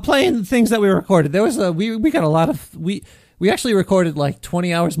I'm playing the things that we recorded. There was we got a lot of we actually recorded like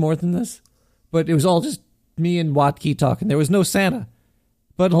 20 hours more than this, but it was all just me and Watke talking. There was no Santa.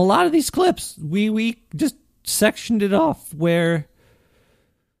 But in a lot of these clips, we just sectioned it off where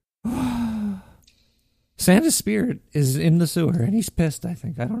Santa's spirit is in the sewer and he's pissed, I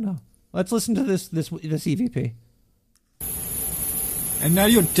think. I don't know. Let's listen to this EVP. And now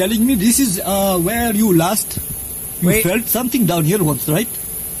you're telling me this is where you felt something down here once, right?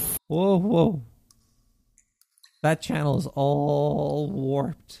 Whoa. That channel is all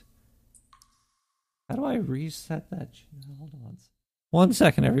warped. How do I reset that channel? Hold on. 1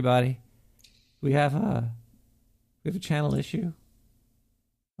 second, everybody. We have a channel issue.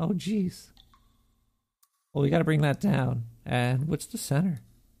 Oh, jeez. Well, we got to bring that down. And what's the center?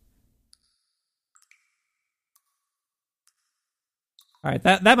 All right,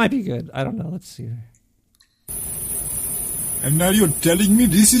 that might be good. I don't know. Let's see. And now you're telling me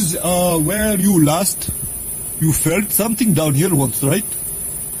this is where you felt something down here once, right?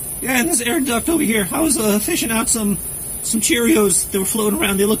 Yeah, and this air duct over here. I was fishing out some Cheerios that were floating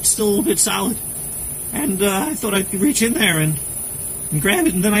around. They looked still a little bit solid. And I thought I'd reach in there and grab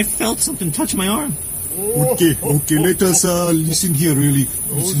it, and then I felt something touch my arm. Okay, let us listen here really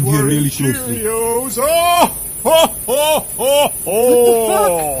closely. Cheerios.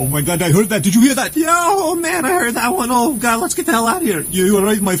 Oh my God, I heard that. Did you hear that? Yeah, oh man, I heard that one. Oh God, let's get the hell out of here. You are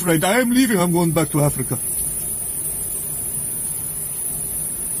right, my friend. I am leaving. I'm going back to Africa.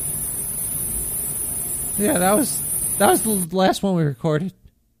 Yeah, that was the last one we recorded.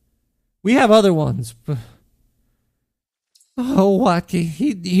 We have other ones. But Wacky,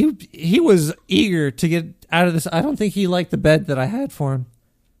 he was eager to get out of this. I don't think he liked the bed that I had for him.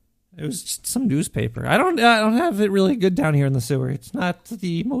 It was just some newspaper. I don't have it really good down here in the sewer. It's not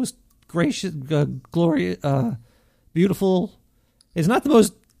the most gracious, glorious, beautiful. It's not the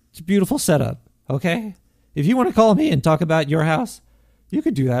most beautiful setup. Okay, if you want to call me and talk about your house, you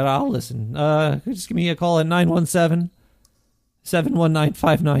could do that. I'll listen. Just give me a call at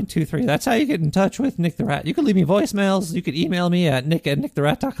 917-719-5923. That's how you get in touch with Nick the Rat. You can leave me voicemails. You can email me at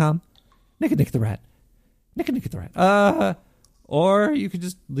nick@nicktherat.com. Nick the Rat. Nick the Rat. Or you could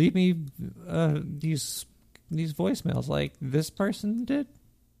just leave me these voicemails like this person did.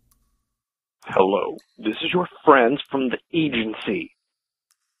 Hello, this is your friends from the agency.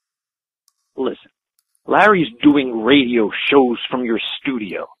 Listen, Larry's doing radio shows from your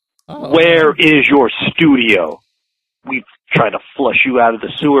studio. Oh. Where is your studio? We've tried to flush you out of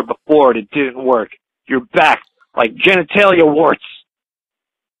the sewer before and it didn't work. You're back like genitalia warts.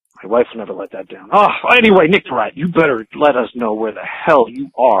 My wife will never let that down. Oh, anyway, Nick the Rat, you better let us know where the hell you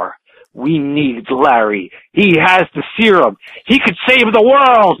are. We need Larry. He has the serum. He could save the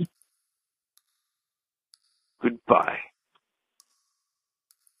world. Goodbye.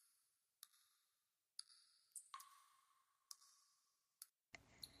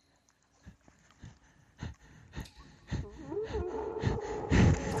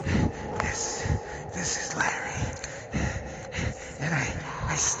 This is Larry. And I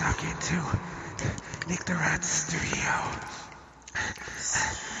snuck into Nick the Rat's studio.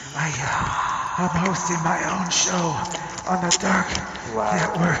 I'm hosting my own show on the dark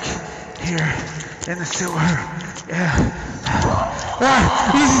network here in the sewer. Yeah.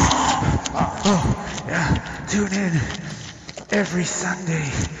 Tune in every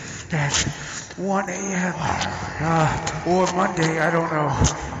Sunday at 1 a.m. Or Monday, I don't know.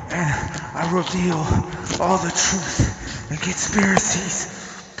 And I reveal all the truth and conspiracies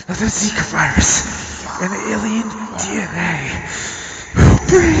of the Zika virus and the alien DNA.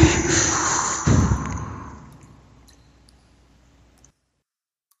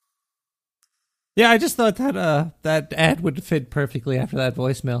 Yeah, I just thought that that ad would fit perfectly after that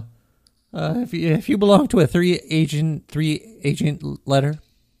voicemail. If you belong to a three-letter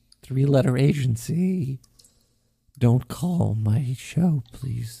agency, don't call my show,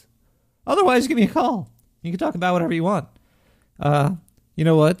 please. Otherwise, give me a call. You can talk about whatever you want. You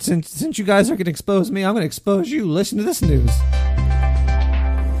know what? Since you guys are going to expose me, I'm going to expose you. Listen to this news.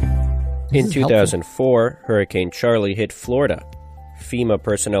 In 2004, Hurricane Charlie hit Florida. FEMA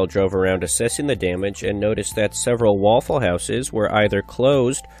personnel drove around assessing the damage and noticed that several Waffle Houses were either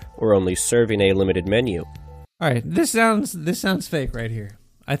closed or only serving a limited menu. All right, this sounds fake right here.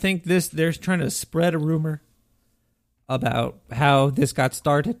 I think they're trying to spread a rumor about how this got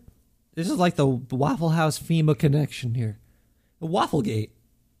started. This is like the Waffle House FEMA connection here. The Wafflegate.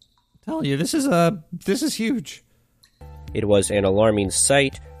 I'm telling you, this is huge. It was an alarming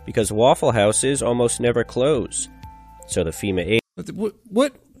sight because Waffle Houses almost never close. So the FEMA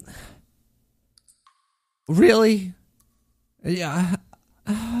What? Really? Yeah.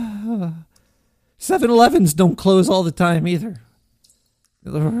 7-Elevens don't close all the time either.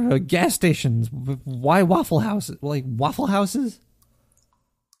 Gas stations. Why Waffle Houses? Like Waffle Houses?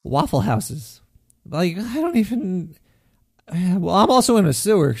 Waffle Houses. Like, I don't even... Well, I'm also in a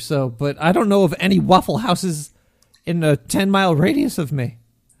sewer, but I don't know of any Waffle Houses in a 10-mile radius of me.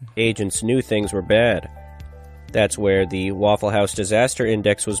 Agents knew things were bad. That's where the Waffle House Disaster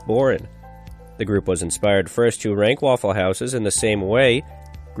Index was born. The group was inspired first to rank Waffle Houses in the same way: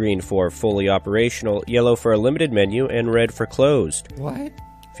 green for fully operational, yellow for a limited menu, and red for closed. What?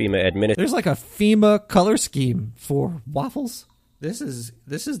 FEMA admitted. There's like a FEMA color scheme for waffles. This is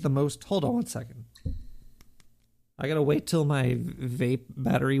the most... Hold on one second. I gotta wait till my vape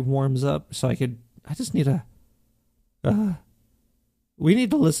battery warms up so I just need a... we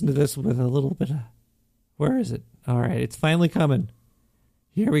need to listen to this with a little bit of... Where is it? All right, it's finally coming.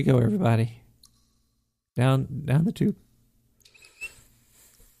 Here we go, everybody. Down the tube.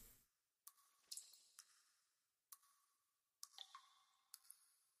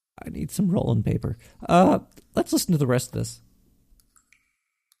 I need some rolling paper. Let's listen to the rest of this.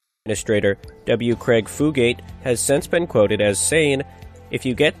 Administrator W. Craig Fugate has since been quoted as saying, "If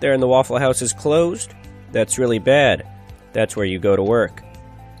you get there and the Waffle House is closed, that's really bad. That's where you go to work."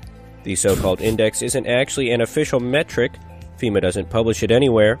 The so-called index isn't actually an official metric. FEMA doesn't publish it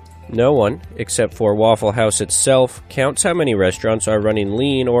anywhere. No one, except for Waffle House itself, counts how many restaurants are running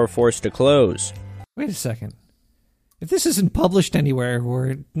lean or forced to close. Wait a second. If this isn't published anywhere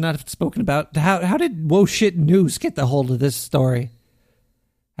or not spoken about, how did Whoa Shit News get the hold of this story?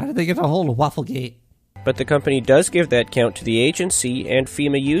 How did they get a hold of Wafflegate? But the company does give that count to the agency, and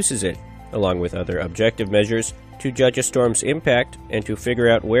FEMA uses it, along with other objective measures, to judge a storm's impact and to figure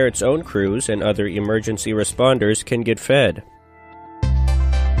out where its own crews and other emergency responders can get fed.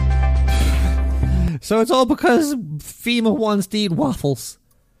 So it's all because FEMA wants to eat waffles.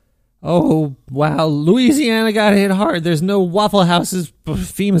 Oh, wow. Louisiana got hit hard. There's no Waffle Houses.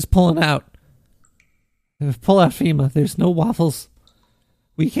 FEMA's pulling out. Pull out FEMA. There's no waffles.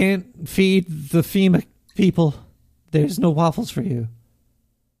 We can't feed the FEMA people. There's no waffles for you.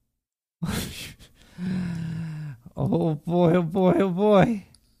 Oh boy, oh boy, oh boy.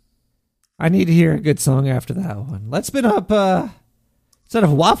 I need to hear a good song after that one. Let's spin up, instead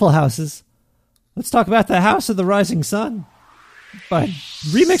of Waffle Houses, let's talk about the House of the Rising Sun.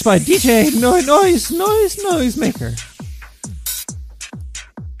 Remixed by DJ Noisemaker.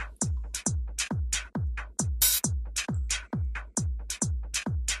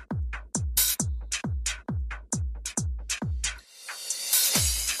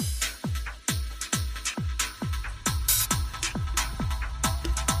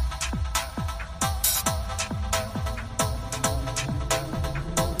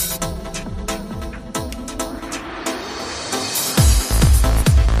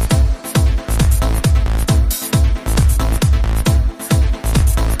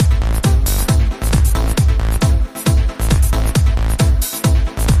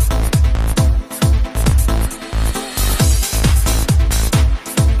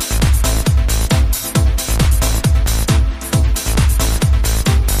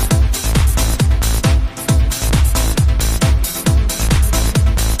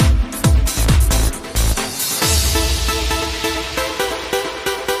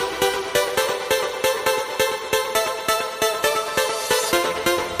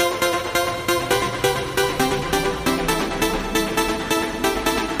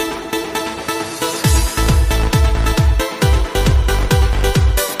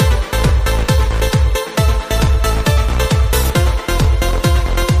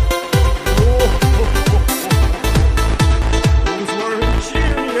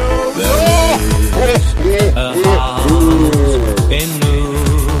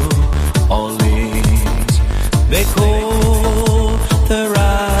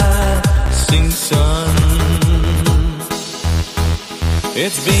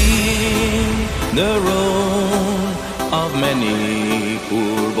 It's been the road of many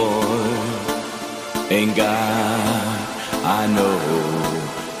poor boys. Ain't God, I know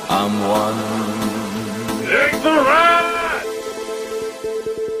I'm one. Take the ride!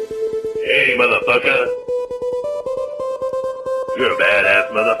 Hey, motherfucker. You're a badass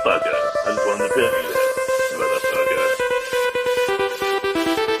motherfucker. I just wanted to tell you that, motherfucker.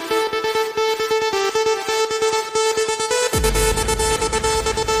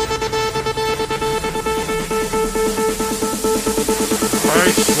 I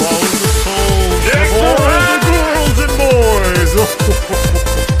swallowed the souls of all the girls and boys.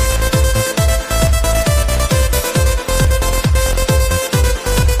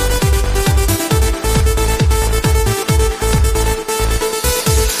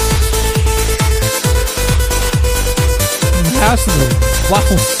 House of the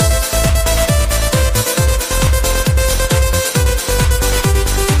Waffles.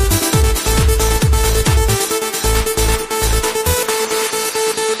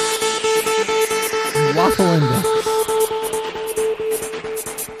 Waffle Index.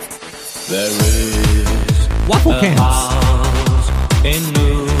 There is Waffle a cans. house in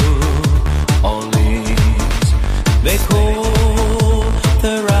New Orleans. They call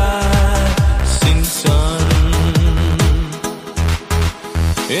the rising sun.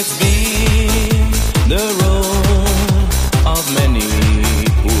 It's been the road of many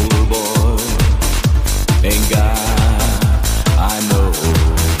poor boys. Ain't God, I know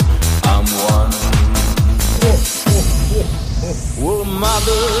I'm one. Oh,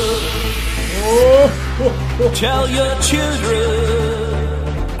 mother, tell your children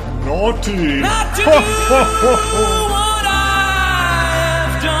naughty. Not to do what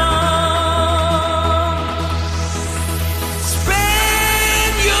I've done.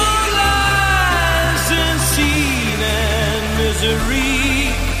 Spend your lives in sin and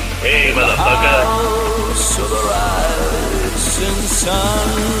misery. Hey, motherfucker. House of the rising sun.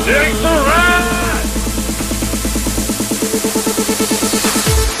 Take the ride.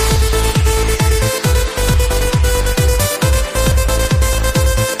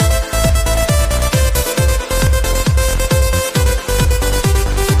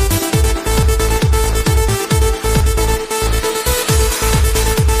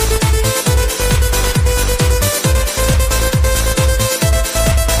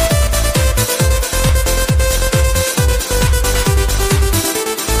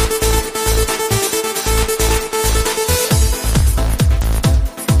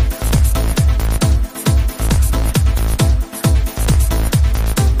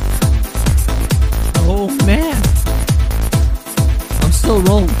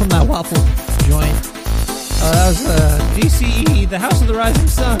 Rolling from that waffle joint. That was DCE, the House of the Rising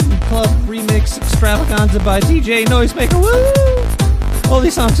Sun Club Remix Extravaganza by DJ Noisemaker. Woo! All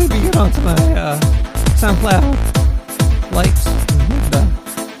these songs will be good onto my SoundCloud likes.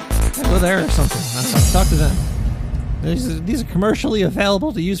 I go there or something. I'll talk to them. These are commercially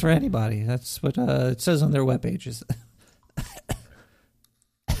available to use for anybody. That's what it says on their web pages.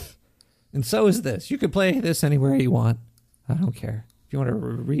 And so is this. You can play this anywhere you want. I don't care. If you want to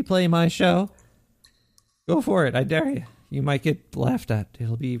replay my show, go for it. I dare you. You might get laughed at.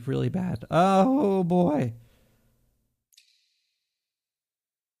 It'll be really bad. Oh, boy.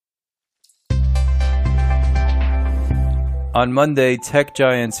 On Monday, tech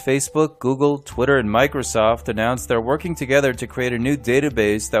giants Facebook, Google, Twitter, and Microsoft announced they're working together to create a new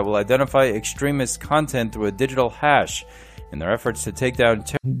database that will identify extremist content through a digital hash in their efforts to take down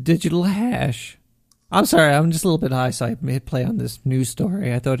digital hash. I'm sorry, I'm just a little bit high, so I made play on this news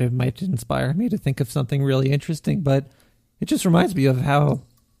story. I thought it might inspire me to think of something really interesting, but it just reminds me of how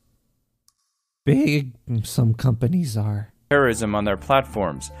big some companies are. Terrorism on their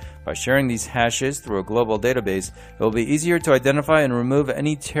platforms. By sharing these hashes through a global database, it will be easier to identify and remove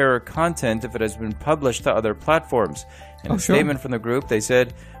any terror content if it has been published to other platforms. In a statement from the group, they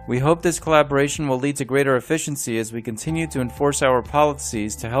said, "We hope this collaboration will lead to greater efficiency as we continue to enforce our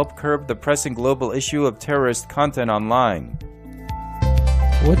policies to help curb the pressing global issue of terrorist content online."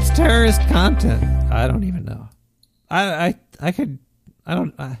 What's terrorist content? I don't even know. I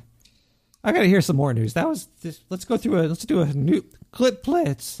gotta hear some more news. That was this. Let's do a new clip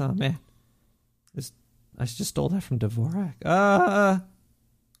blitz. Oh man, I just stole that from Dvorak.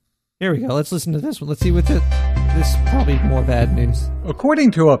 Here we go. Let's listen to this one. Let's see what this is probably more bad news.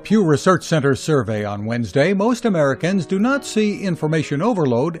 According to a Pew Research Center survey on Wednesday, most Americans do not see information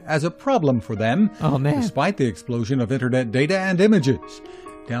overload as a problem for them, despite the explosion of internet data and images.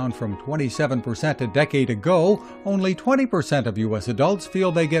 Down from 27% a decade ago, only 20% of U.S. adults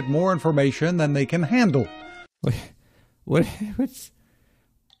feel they get more information than they can handle. What's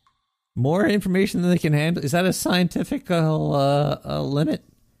more information than they can handle? Is that a scientific limit?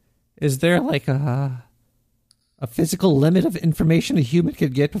 Is there like a physical limit of information a human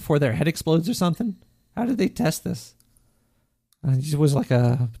could get before their head explodes or something? How did they test this? It was like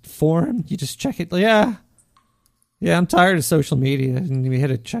a form. You just check it. Yeah, I'm tired of social media. And we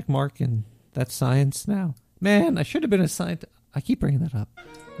hit a check mark, and that's science now. Man, I should have been a scientist. I keep bringing that up.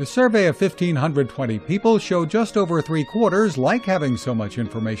 The survey of 1,520 people showed just over three-quarters like having so much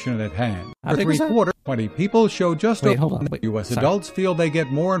information at hand. For three-quarters, 20 people showed just over U.S. adults feel they get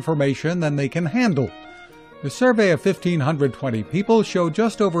more information than they can handle. The survey of 1,520 people showed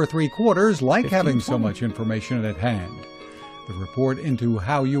just over three-quarters like having so much information at hand. The report into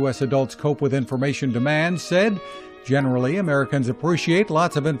how U.S. adults cope with information demands said, generally, Americans appreciate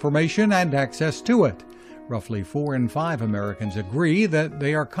lots of information and access to it. Roughly 4 in 5 Americans agree that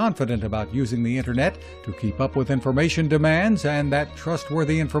they are confident about using the internet to keep up with information demands and that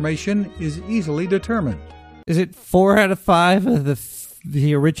trustworthy information is easily determined. Is it 4 out of 5 of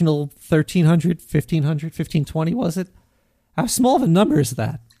the original 1,300, 1,500, 1,520, was it? How small of a number is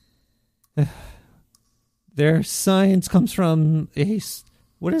that? Their science comes from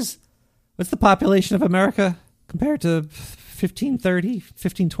what's the population of America compared to 1530,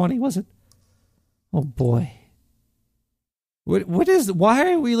 1520, was it? Oh boy.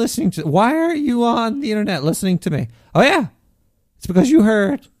 Why are we listening to, why are you on the internet listening to me? Oh yeah. It's because you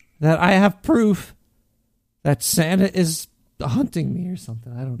heard that I have proof that Santa is hunting me or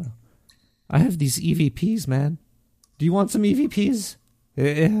something. I don't know. I have these EVPs, man. Do you want some EVPs?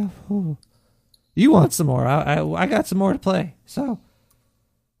 Yeah. You want some more? I got some more to play. So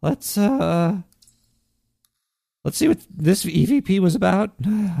Let's see what this EVP was about.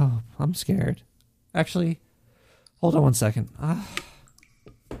 Oh, I'm scared. Actually, hold on one second. I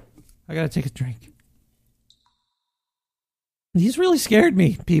gotta take a drink. These really scared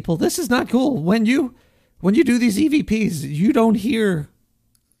me, people. This is not cool. When you do these EVPs, you don't hear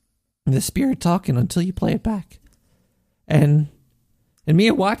the spirit talking until you play it back. And me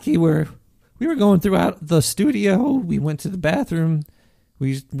and Watke we were going throughout the studio. We went to the bathroom.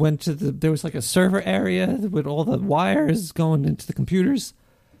 We went to there was like a server area with all the wires going into the computers.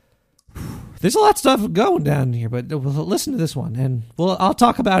 There's a lot of stuff going down here, but we'll listen to this one, and I'll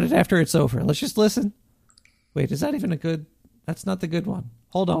talk about it after it's over. Let's just listen. Wait, is that even a good? That's not the good one.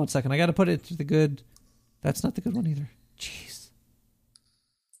 Hold on one second. I got to put it to the good. That's not the good one either. Jeez.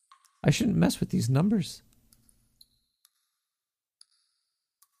 I shouldn't mess with these numbers.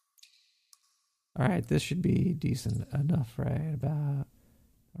 All right, this should be decent enough, right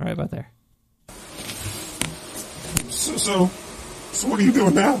about there. So what are you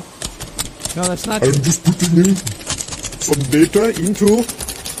doing now? No, that's not I'm just putting in some data into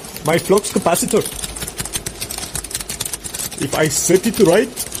my flux capacitor. If I set it right,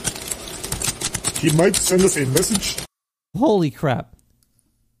 he might send us a message. Holy crap.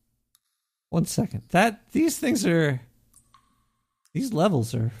 1 second. These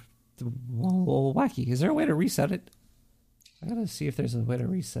levels are wacky. Is there a way to reset it? I gotta see if there's a way to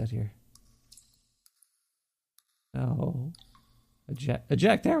reset here. No.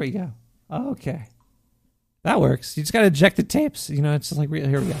 Eject. There we go. Okay. That works. You just gotta eject the tapes. You know, it's just like,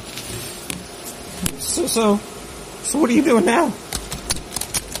 here we go. So what are you doing now?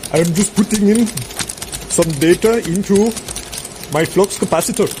 I'm just putting in some data into my flux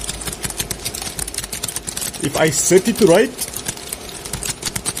capacitor. If I set it right,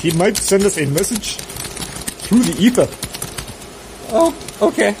 he might send us a message through the ether. Oh,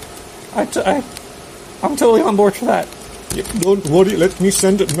 okay. I'm totally on board for that. Yep, don't worry, let me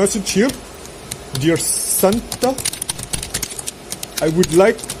send a message here. Dear Santa, I would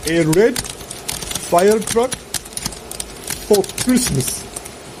like a red fire truck for Christmas.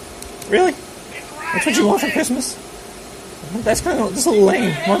 Really? That's what you want for Christmas? That's a little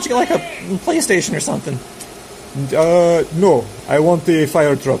lame. Why don't you get like a PlayStation or something? No, I want a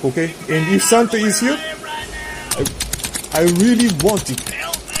fire truck, okay? And if Santa is here, I really want it.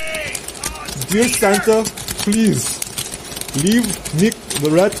 Dear Santa, please leave Nick the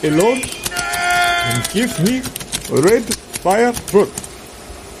rat alone and give me a red fire truck.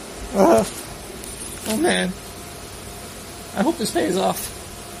 Oh man. I hope this pays off.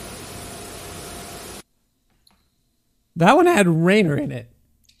 That one had Rainer in it.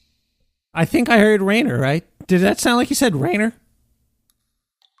 I think I heard Rainer, right? Did that sound like you said Rainer?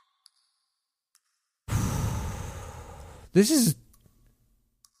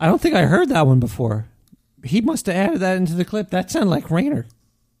 I don't think I heard that one before. He must have added that into the clip. That sounded like Rainer.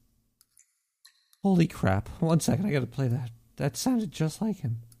 Holy crap. 1 second, I gotta play that. That sounded just like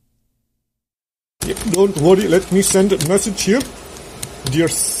him. Yep, don't worry, let me send a message here. Dear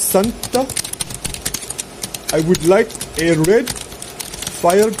Santa, I would like a red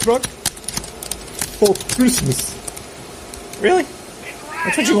fire truck for Christmas. Really?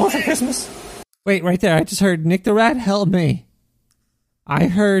 That's what you want for Christmas? Wait, right there. I just heard Nick the Rat help me. I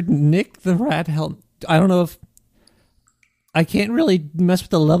heard Nick the Rat help. I don't know if... I can't really mess with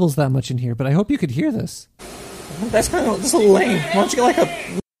the levels that much in here, but I hope you could hear this. That's a little lame. Why don't you get like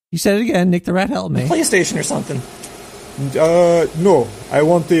a... You said it again. Nick the Rat help me. PlayStation or something. No, I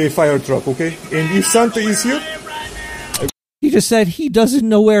want a fire truck, okay? And if Santa is here... He just said he doesn't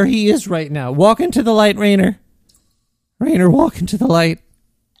know where he is right now. Walk into the light, Rainer. Rainer, walk into the light.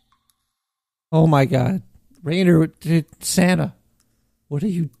 Oh my God. Rainer, Santa, what are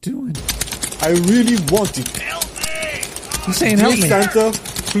you doing? I really want it. He's saying help me. Santa,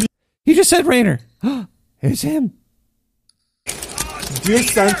 please. He just said Rainer. It's him. Dear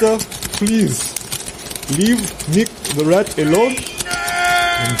Santa, please leave Nick the rat alone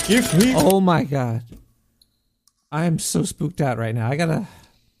and give me... Oh my God. I am so spooked out right now. I gotta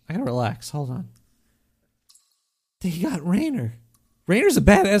relax. Hold on. He got Rainer. Rainer's a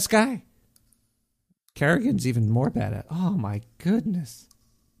badass guy. Kerrigan's even more badass. Oh my goodness.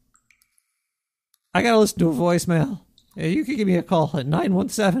 I gotta listen to a voicemail. Yeah, you can give me a call at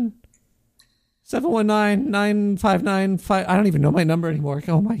 917-719-9595. I don't even know my number anymore.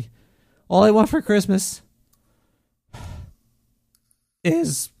 Oh my. All I want for Christmas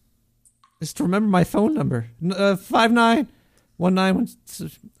is to remember my phone number. 5919.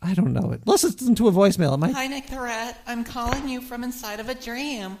 I don't know it. Let's listen to a voicemail. Hi, Nick the Rat. I'm calling you from inside of a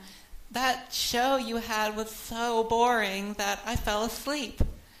dream. That show you had was so boring that I fell asleep.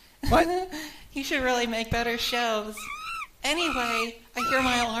 What? You should really make better shows. Anyway, I hear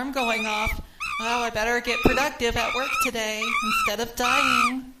my alarm going off. Oh, I better get productive at work today instead of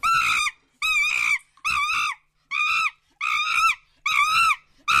dying.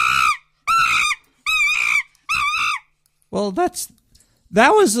 Well, that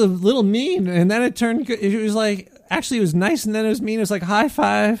was a little mean, and then it was like, actually it was nice, and then it was mean. It was like high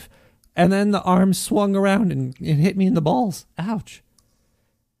five, and then the arm swung around and hit me in the balls. Ouch.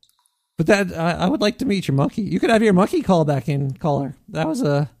 But that, I would like to meet your monkey. You could have your monkey call back in, caller. That was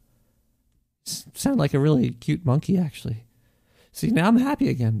sounded like a really cute monkey, actually. See, now I'm happy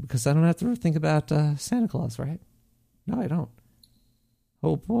again, because I don't have to think about Santa Claus, right? No, I don't.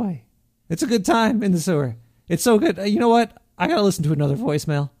 Oh, boy. It's a good time in the sewer. It's so good. You know what? I gotta listen to another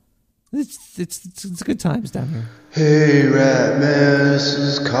voicemail. It's good times down here. Hey, Rat Man, this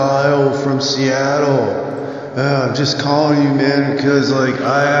is Kyle from Seattle. I'm just calling you, man, because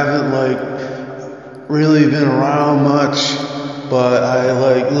I haven't really been around much, but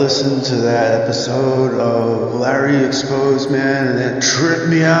I listened to that episode of Larry Exposed, man, and that tripped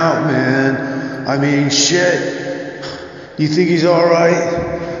me out, man. I mean, shit. You think he's all right?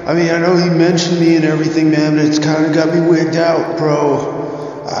 I mean, I know he mentioned me and everything, man, but it's kind of got me wigged out,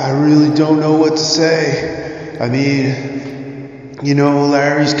 bro. I really don't know what to say. I mean,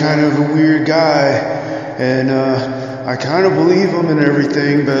 Larry's kind of a weird guy, and I kind of believe him and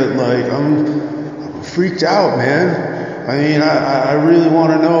everything, but I'm freaked out, man. I mean, I really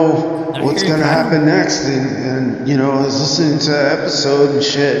want to know what's going to happen next, and I was listening to the episode and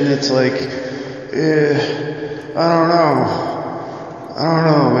shit, and it's like, I don't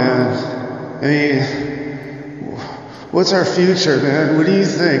know, man. I mean, what's our future, man? What do you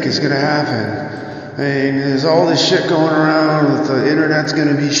think is going to happen? I mean, there's all this shit going around with the internet's going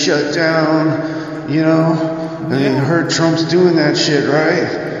to be shut down, I mean, I heard Trump's doing that shit,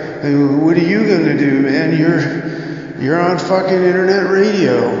 right? I mean, what are you going to do, man? You're on fucking internet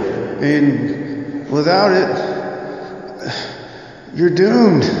radio, and without it, you're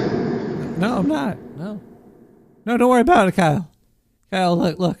doomed. No, I'm not. No, don't worry about it, Kyle. Kyle,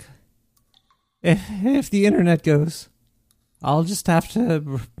 look. If the internet goes, I'll just have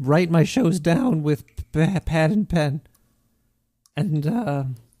to write my shows down with pad and pen, and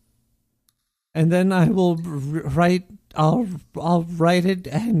then I will write. I'll write it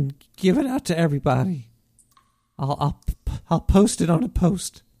and give it out to everybody. I'll post it on a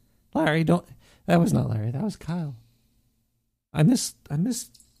post. Larry, don't. That was not Larry. That was Kyle. I miss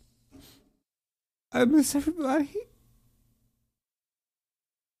everybody.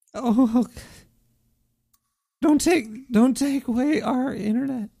 Oh, don't take away our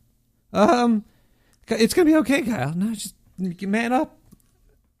internet. It's gonna be okay, Kyle. No, just man up.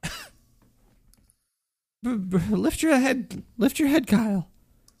 Lift your head, Kyle.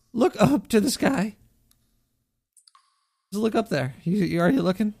 Look up to the sky. Just look up there. You already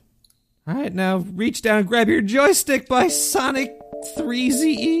looking? All right, now reach down and grab your joystick by Sonic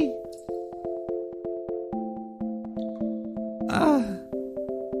 3ZE.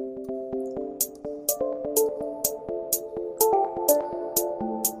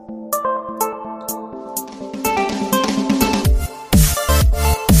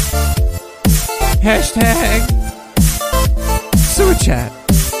 Hashtag Sewer Chat.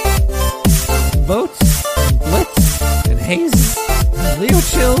 Votes, and Blitz, and Hazes, and Leo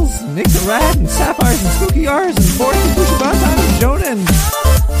Chills, and Nick the Rat, and Sapphires, and Spooky R's, and Borg, and Bushy Bonton, and Jonah, and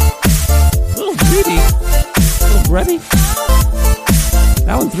Little Judy, Little Grubby.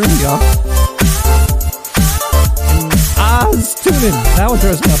 That one threw me off. And Oz Tunin. That one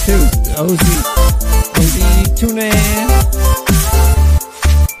throws me off too. Ozzy Tunin.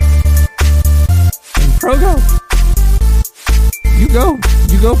 Pro go. You go,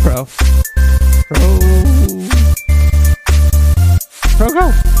 Pro. Pro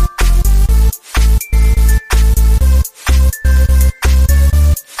go.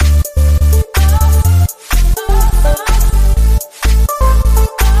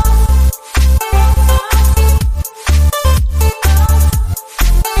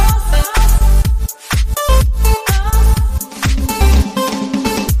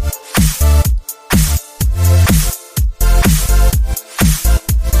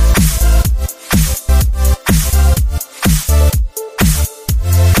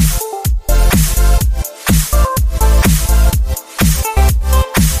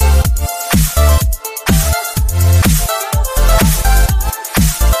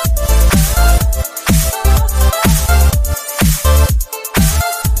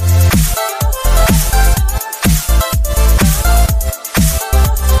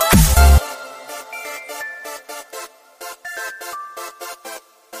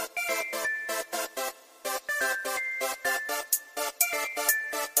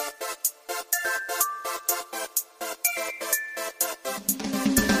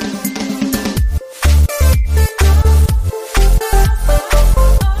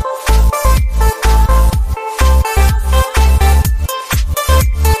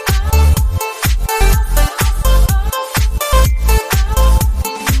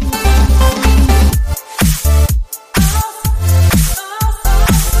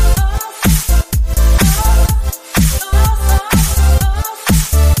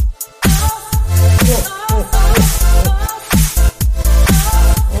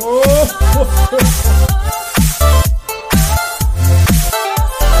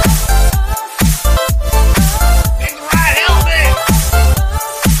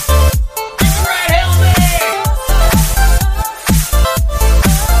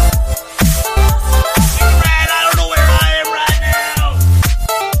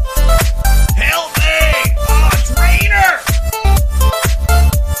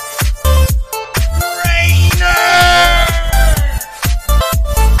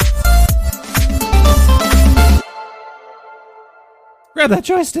 grab that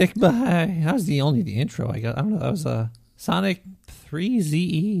joystick, but that was the intro I got. I don't know. That was Sonic 3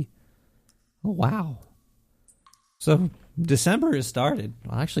 ZE. Oh, wow. So December has started.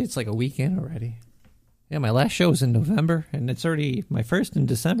 Well, actually, it's like a weekend already. Yeah, my last show was in November, and it's already, my first in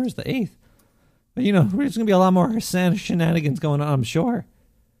December is the 8th. But, you know, there's going to be a lot more Santa shenanigans going on, I'm sure.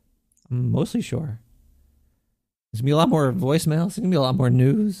 I'm mostly sure. There's going to be a lot more voicemails. There's going to be a lot more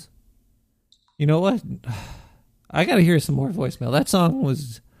news. You know what? I got to hear some more voicemail. That song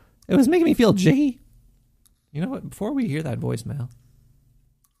was making me feel jiggy. You know what? Before we hear that voicemail,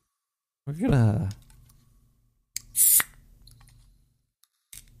 we're going to...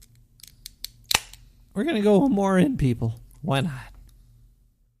 We're going to go more in, people. Why not?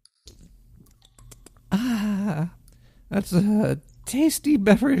 That's a tasty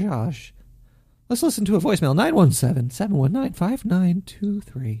beverage. Let's listen to a voicemail.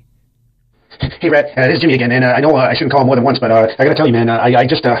 917-719-5923. Hey, Rat, this is Jimmy again, and I know I shouldn't call more than once, but I gotta tell you, man, I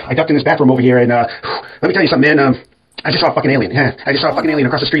ducked in this bathroom over here, and let me tell you something, man, I just saw a fucking alien. Yeah, I just saw a fucking alien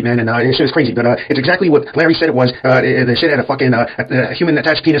across the street, man, and this shit is crazy, but it's exactly what Larry said it was. The shit had a fucking a human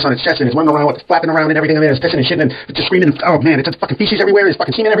attached penis on its chest, and it's running around, flapping around and everything, and it's pissing and shit, and just screaming, oh man, it's fucking feces everywhere, there's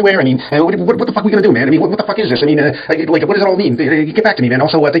fucking semen everywhere. I mean, what the fuck are we gonna do, man? I mean, what the fuck is this? I mean, like, what does it all mean? Get back to me, man.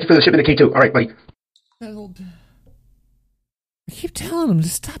 Also, thank you for the shipment of K2. All right, buddy. I keep telling him to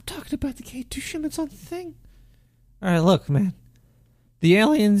stop talking about the K2 shipments on the thing. All right, look, man. The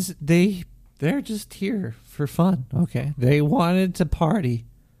aliens, they're just here for fun, okay? They wanted to party.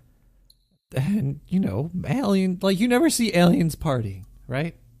 And, you know, you never see aliens partying,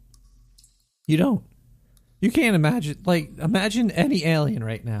 right? You don't. You can't imagine any alien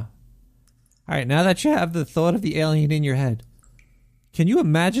right now. All right, now that you have the thought of the alien in your head, can you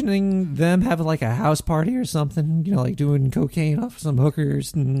imagining them having like a house party or something? You know, like doing cocaine off some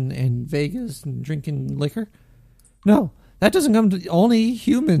hookers in Vegas and drinking liquor? No, that doesn't come to... Only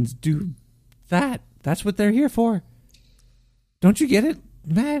humans do that. That's what they're here for. Don't you get it?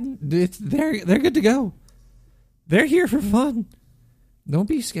 Man, they're good to go. They're here for fun. Don't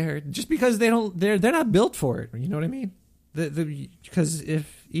be scared. Just because they're not built for it. You know what I mean? Because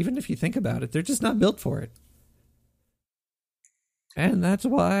even if you think about it, they're just not built for it. And that's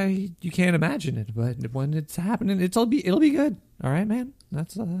why you can't imagine it. But when it's happening, it'll be good. All right, man.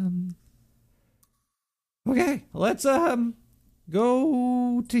 That's okay. Let's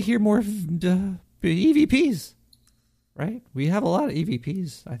go to hear more EVPs. Right? We have a lot of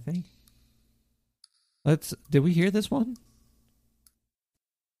EVPs, I think. Did we hear this one?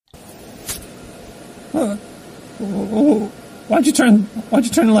 Why'd you turn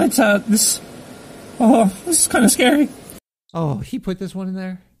the lights out? This is kind of scary. Oh, he put this one in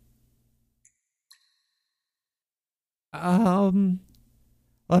there? Let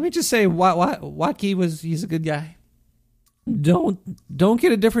me just say, Watke he's a good guy. Don't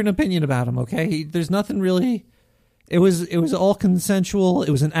get a different opinion about him, okay? There's nothing really. It was all consensual. It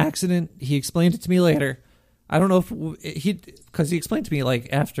was an accident. He explained it to me later. I don't know if because he explained to me like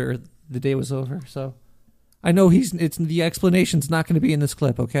after the day was over. So I know the explanation's not going to be in this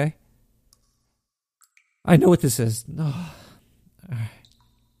clip, okay? I know what this is. Oh.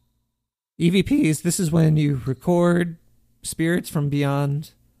 EVPs, this is when you record spirits from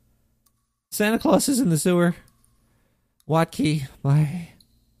beyond. Santa Claus is in the sewer. Watke, my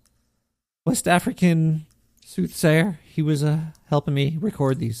West African soothsayer, he was helping me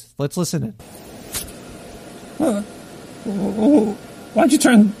record these. Let's listen in. Why'd you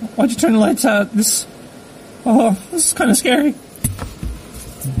turn the lights out? This is kind of scary.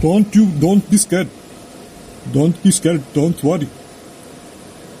 Don't be scared. Don't be scared. Don't worry.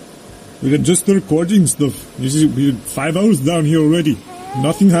 We're just recording stuff. We're 5 hours down here already.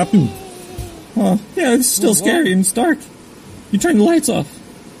 Nothing happened. Oh, yeah, it's still scary and it's dark. You turned the lights off.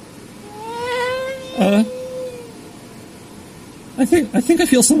 I think I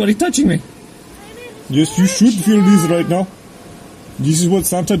feel somebody touching me. Yes, you should feel these right now. This is what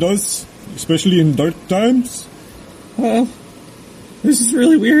Santa does, especially in dark times. Oh, this is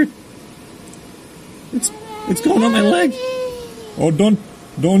really weird. It's going on my leg. Oh,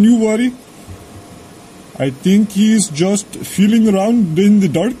 don't you worry. I think he's just feeling around in the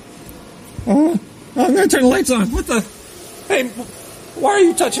dark. Oh, I'm gonna turn the lights on. What the? Hey, why are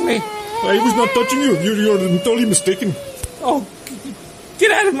you touching me? I was not touching you. You're totally mistaken. Oh,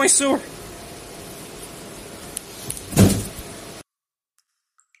 get out of my sewer.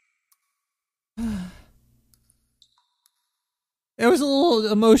 It was a little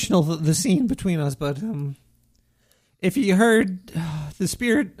emotional, the scene between us, but if you heard the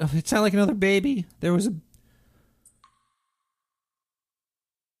spirit, it sounded like another baby. That was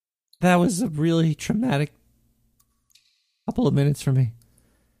a really traumatic Couple of minutes for me.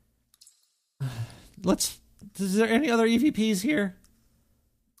 Is there any other EVPs here?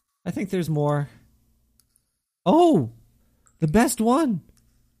 I think there's more. Oh, the best one.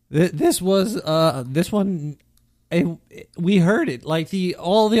 This one. We heard it. Like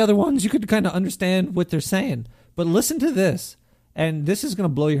all the other ones, you could kind of understand what they're saying. But listen to this, and this is gonna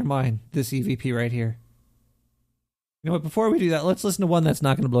blow your mind. This EVP right here. You know what? Before we do that, let's listen to one that's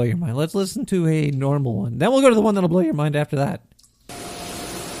not gonna blow your mind. Let's listen to a normal one. Then we'll go to the one that'll blow your mind after that.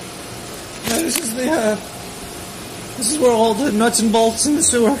 This is where all the nuts and bolts in the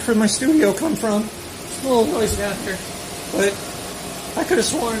sewer for my studio come from. It's a little noisy down here, but I could have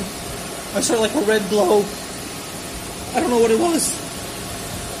sworn I saw like a red glow. I don't know what it was.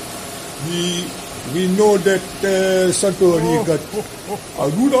 We know that Santo he got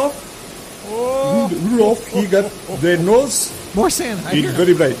Rudolph. He got the nose. More Santa. It's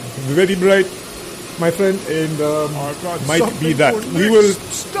very bright, my friend, and might be that we will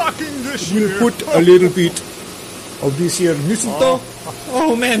put a little bit of this here mistletoe.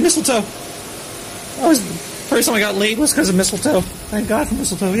 Oh man, mistletoe! That was the first time I got laid was because of mistletoe. Thank God for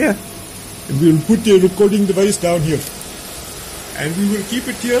mistletoe. Yeah. And we'll put the recording device down here, and we will keep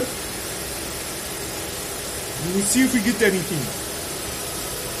it here. We will see if we get anything.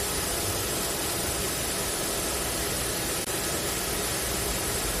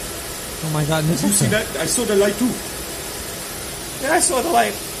 Oh my God, Did you see that? I saw the light too. Yeah, I saw the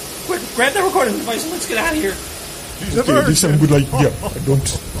light. Quick, grab the recording device and let's get out of here. Okay, this is some good light. Yeah, I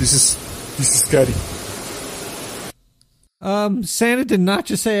don't. This is scary. Santa did not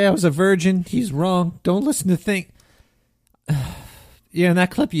just say I was a virgin. He's wrong. Don't listen to Yeah, in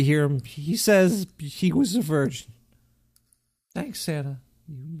that clip you hear him. He says he was a virgin. Thanks, Santa.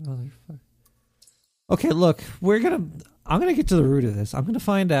 You motherfucker. Okay, look, I'm gonna get to the root of this. I'm gonna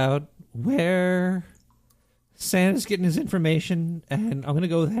find out where Santa's getting his information, and I'm gonna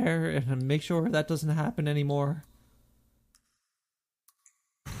go there and make sure that doesn't happen anymore.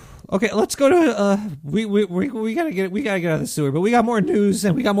 Okay, let's go to we gotta get out of the sewer, but we got more news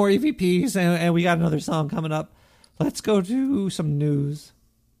and we got more EVPs and we got another song coming up. Let's go to some news.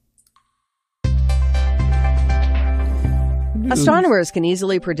 Astronomers can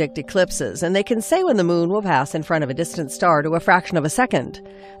easily predict eclipses, and they can say when the moon will pass in front of a distant star to a fraction of a second.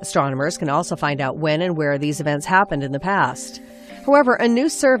 Astronomers can also find out when and where these events happened in the past. However, a new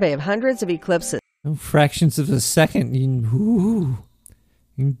survey of hundreds of eclipses... Fractions of a second.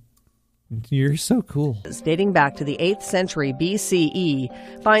 You're so cool. Dating back to the 8th century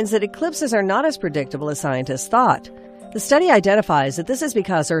BCE finds that eclipses are not as predictable as scientists thought. The study identifies that this is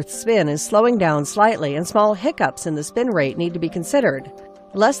because Earth's spin is slowing down slightly and small hiccups in the spin rate need to be considered.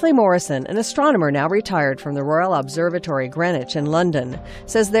 Leslie Morrison, an astronomer now retired from the Royal Observatory Greenwich in London,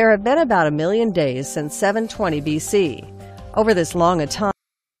 says there have been about 1 million days since 720 BC. Over this long a time,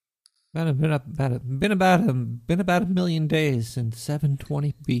 been about 1 million days since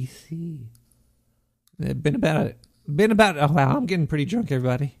 720 BC. Been about. Oh wow, I'm getting pretty drunk,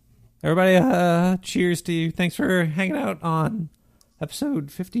 everybody. Everybody, cheers to you. Thanks for hanging out on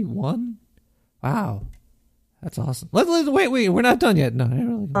episode 51. Wow, that's awesome. Wait, we're not done yet.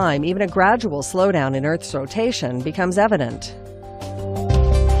 No, time, even a gradual slowdown in Earth's rotation becomes evident.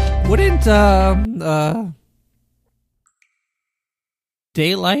 Wouldn't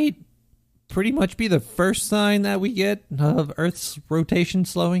daylight pretty much be the first sign that we get of Earth's rotation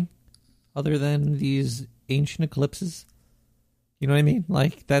slowing, other than these ancient eclipses? You know what I mean?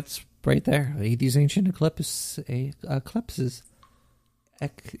 Like, that's right there. These ancient eclipses. Oh,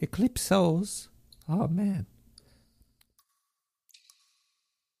 man.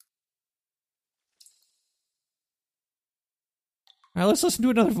 All right, let's listen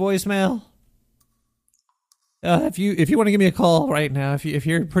to another voicemail. If you want to give me a call right now, if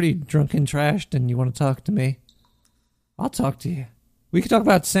you're pretty drunk and trashed and you want to talk to me, I'll talk to you. We could talk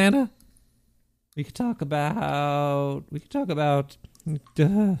about Santa. We could talk about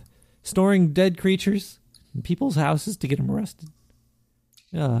storing dead creatures in people's houses to get them arrested.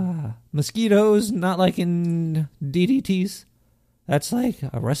 Mosquitoes, not like in DDTs. That's like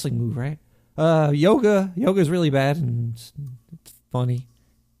a wrestling move, right? Yoga. Yoga's really bad and it's funny.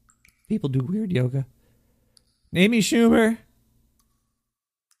 People do weird yoga. Amy Schumer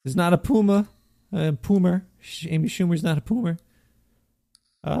is not a puma. Poomer. Amy Schumer's not a poomer.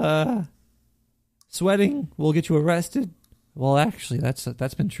 Sweating will get you arrested. Well, actually,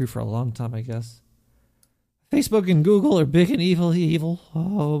 that's been true for a long time, I guess. Facebook and Google are big and evil.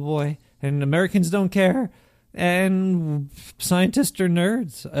 Oh, boy. And Americans don't care. And scientists are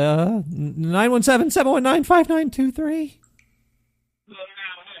nerds. 917-719-5923.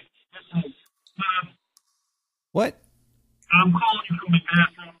 What? I'm calling you from the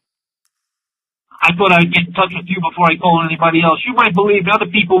bathroom. I thought I'd get in touch with you before I call anybody else. You might believe me, other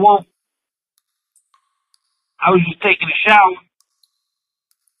people won't. I was just taking a shower,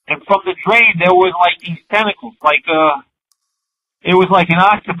 and from the drain there was like these tentacles, it was like an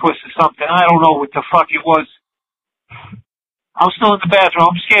octopus or something. I don't know what the fuck it was. I'm still in the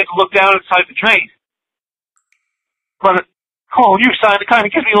bathroom. I'm scared to look down inside the drain. But calling you, son, it kind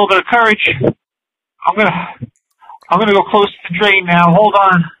of gives me a little bit of courage. I'm gonna go close to the drain now. Hold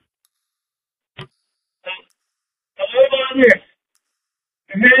on. Hold on here.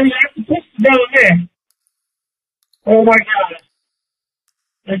 And then you have to push it down there. Oh my God.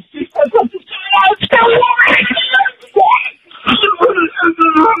 Let's see something's going on. It's still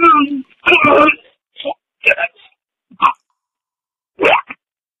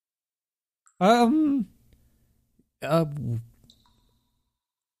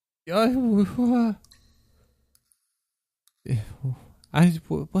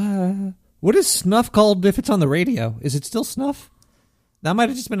what is snuff called if it's on the radio? Is it still snuff? That might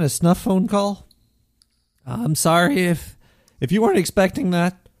have just been a snuff phone call. I'm sorry if you weren't expecting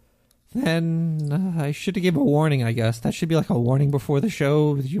that. Then I should have given a warning, I guess. That should be like a warning before the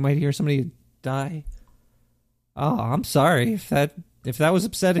show. You might hear somebody die. Oh, I'm sorry if that was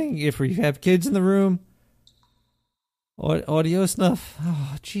upsetting. If you have kids in the room. Audio snuff.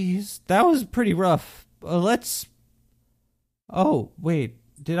 Oh, jeez. That was pretty rough. Oh, wait.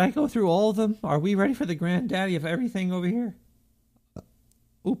 Did I go through all of them? Are we ready for the granddaddy of everything over here?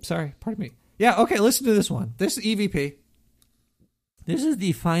 Oops, sorry. Pardon me. Yeah, okay, listen to this one. This is EVP. This is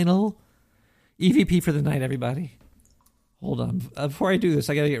the final EVP for the night, everybody. Hold on. Before I do this,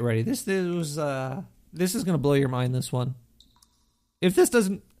 I gotta get ready. This is gonna blow your mind, this one. If this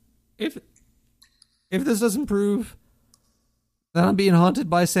doesn't prove that I'm being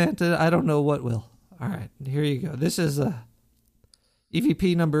haunted by Santa, I don't know what will. Alright, here you go. This is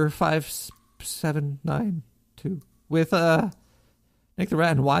EVP number 5792 with Nick the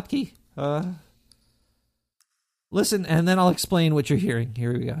Rat and Watke. Listen, and then I'll explain what you're hearing.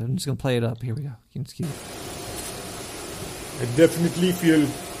 Here we go. I'm just going to play it up. Here we go. You can see it. I definitely feel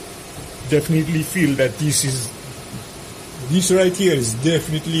that this right here is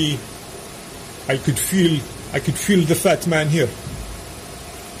definitely, I could feel the fat man here.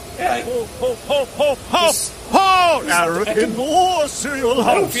 Yeah, arrogant horse, you'll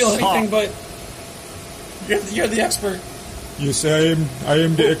I don't feel anything, but you're the expert. Yes, I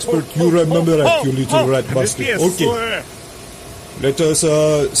am the expert. You remember that, you little rat bastard. Okay. Let us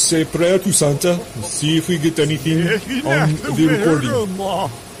say prayer to Santa and see if we get anything on the recording.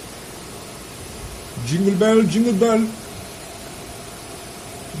 Jingle bell, jingle bell.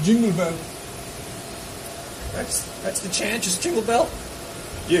 Jingle bell. That's the chant, just jingle bell?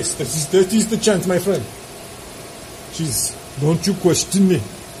 Yes, that is the chant, my friend. Jeez, don't you question me.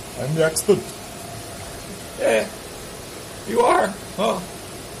 I'm the expert. Yeah. You are. Oh.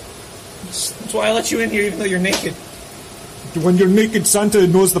 That's why I let you in here even though you're naked. When you're naked, Santa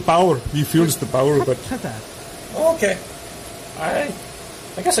knows the power. He feels the power, but... Cut that. Okay. I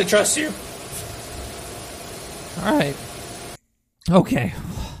guess I trust you. Alright. Okay.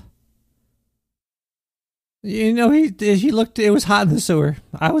 You know, he looked... It was hot in the sewer.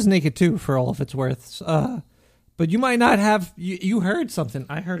 I was naked too, for all of it's worth. But you might not have... You heard something.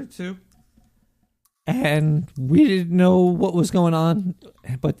 I heard it too. And we didn't know what was going on,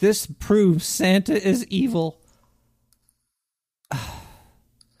 but this proves Santa is evil.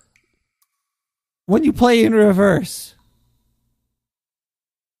 When you play in reverse,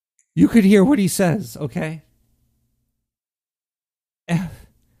 you could hear what he says, okay? And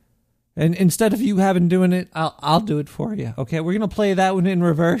instead of you having doing it, I'll do it for you, okay? We're going to play that one in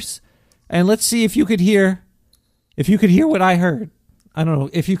reverse, and let's see if you could hear what I heard. I don't know.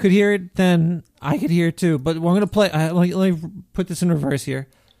 If you could hear it, then I could hear it too. But we're going to play... let me put this in reverse here.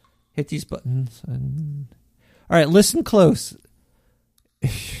 Hit these buttons. And... All right, listen close.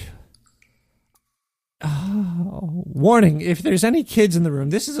 Warning, if there's any kids in the room,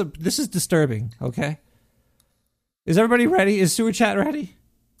 this is disturbing, okay? Is everybody ready? Is Sewer Chat ready?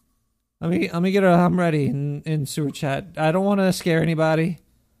 Let me get I'm ready in Sewer Chat. I don't want to scare anybody.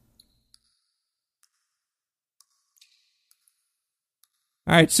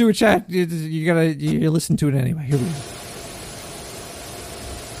 All right, Sewer Chat, you listen to it anyway. Here we go.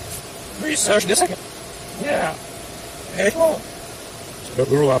 Research this second. Yeah. Hey, come on.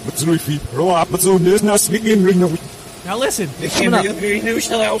 Now listen.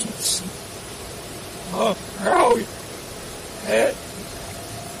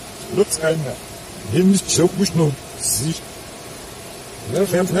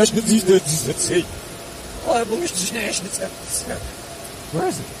 Where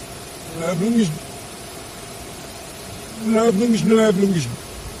is it?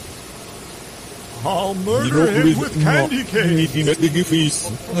 I'll murder him with candy canes.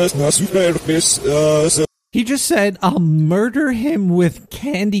 He just said, I'll murder him with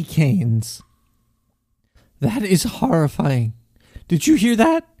candy canes. That is horrifying. Did you hear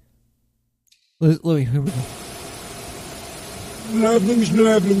that? Let me, here we go.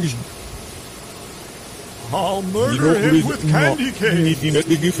 I'll murder him with candy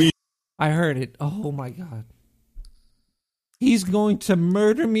canes. I heard it. Oh my God. He's going to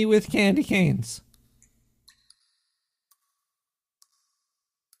murder me with candy canes.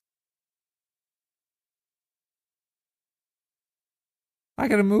 I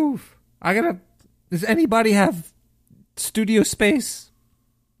gotta move. Does anybody have studio space?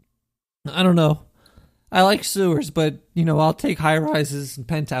 I don't know. I like sewers, but, I'll take high rises and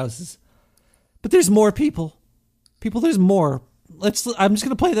penthouses. But there's more people. There's more. I'm just going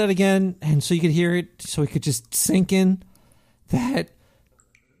to play that again, and so you could hear it, so it could just sink in that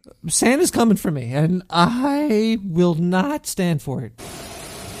Santa's coming for me, and I will not stand for it.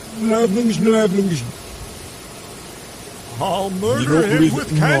 I'll murder him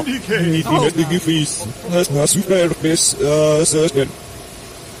with candy canes. Hail Satan.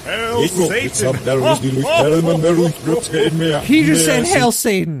 He just said, Hail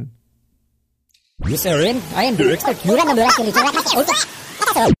Satan.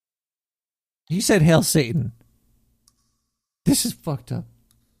 He said, Hail Satan. This is fucked up.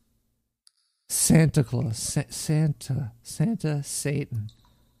 Santa Claus. Santa, Satan.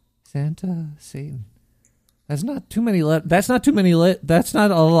 Santa, Satan. That's not too many that's not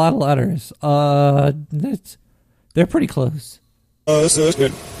a lot of letters. They're pretty close. Hail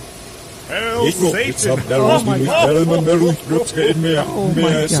Satan. Oh my God. Oh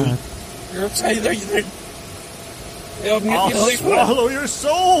my God. I'll swallow your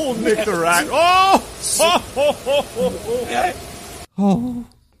soul, Nick the Rat. Oh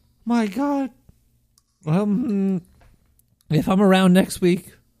my God. If I'm around next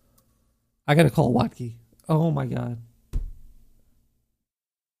week, I gotta call Watke. Oh my God.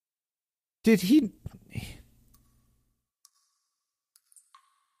 Did he...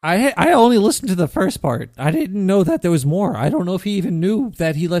 I only listened to the first part. I didn't know that there was more. I don't know if he even knew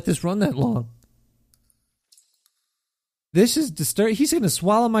that he let this run that long. This is disturbing. He's going to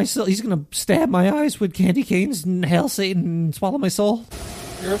swallow my soul. He's going to stab my eyes with candy canes and hail Satan and swallow my soul.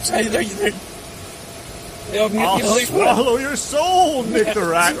 I'll swallow your soul, Nick the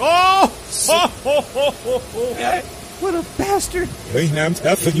Rat. What a bastard.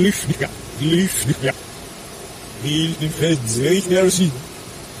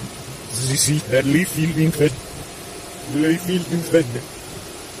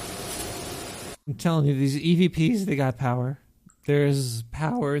 I'm telling you, these EVPs, they got power. There's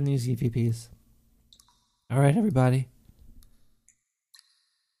power in these EVPs. All right, everybody.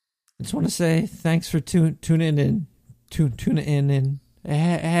 I just want to say thanks for tuning in. Tuning in.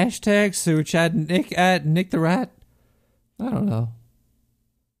 Hashtag sewer chat Nick at Nick the Rat. I don't know.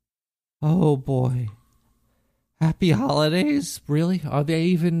 Oh boy. Happy holidays? Really? Are they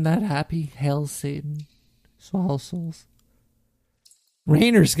even that happy? Hail Satan. Swallow souls.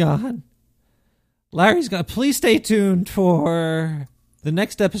 Rainer's gone. Larry's gone. Please stay tuned for the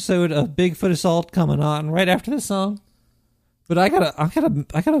next episode of Bigfoot Assault coming on right after this song. But I gotta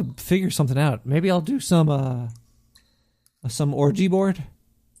figure something out. Maybe I'll do some orgy board.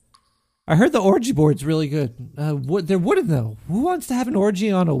 I heard the orgy board's really good. They're wooden though. Who wants to have an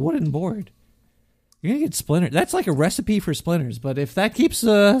orgy on a wooden board? You're gonna get splinters. That's like a recipe for splinters. But if that keeps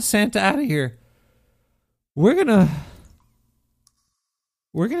Santa out of here, we're gonna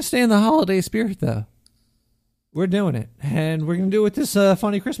stay in the holiday spirit though. We're doing it, and we're gonna do it with this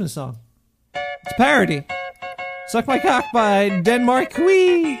funny Christmas song. It's a parody. "Suck My Cock" by Denmark.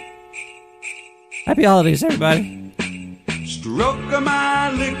 Wee. Happy holidays, everybody.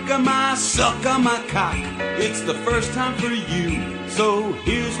 Stroke-a-my, lick-a-my, suck-a-my cock. It's the first time for you, so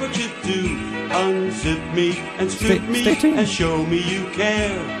here's what you do. Unzip me and strip me and show me you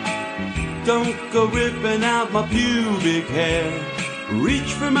care. Don't go ripping out my pubic hair.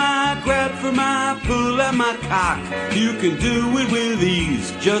 Reach for my, grab for my, pull at my cock. You can do it with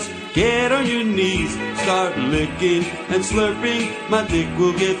ease. Just get on your knees. Start licking and slurping. My dick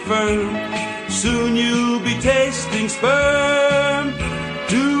will get firm. Soon you'll be tasting sperm.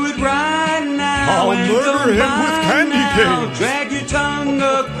 Do it right now. I'll murder him with candy canes. Drag your tongue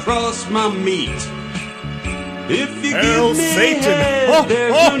across my meat. If you Hail give me Satan. head,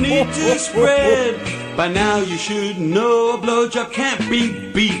 there's no need to spread. By now you should know a blowjob can't be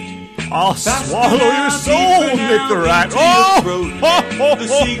beat. I'll swallow your soul, Nick the Rat. Oh! The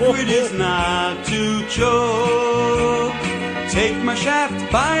secret is not to choke. Take my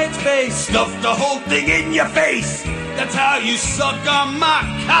shaft by its base, stuff the whole thing in your face. That's how you suck on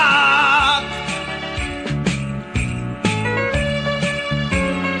my cock.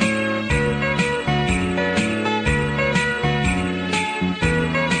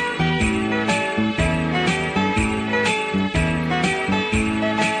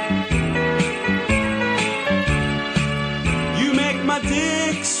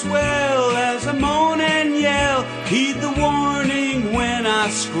 Dick swell as I moan and yell. Heed the warning when I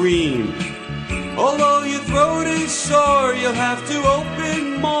scream. Although your throat is sore, you'll have to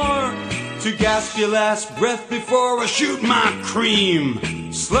open more to gasp your last breath before I shoot my cream.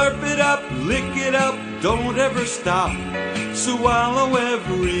 Slurp it up, lick it up, don't ever stop. Swallow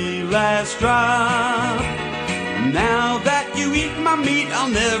every last drop. Now that you eat my meat, I'll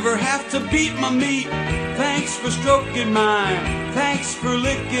never have to beat my meat. Thanks for stroking mine, thanks for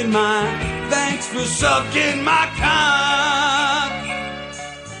licking mine, thanks for sucking my cock.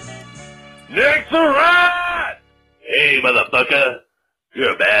 Nick the Rat! Hey, motherfucker.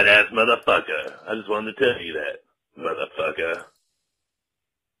 You're a badass motherfucker. I just wanted to tell you that, motherfucker.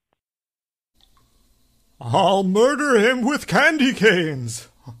 I'll murder him with candy canes.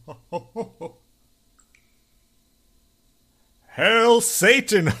 Hail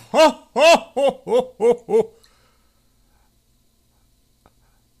Satan! Ho, ho, ho, ho, ho, ho.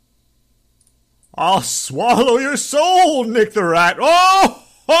 I'll swallow your soul, Nick the Rat! Oh!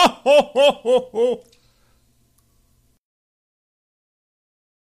 Ho, ho, ho, ho, ho.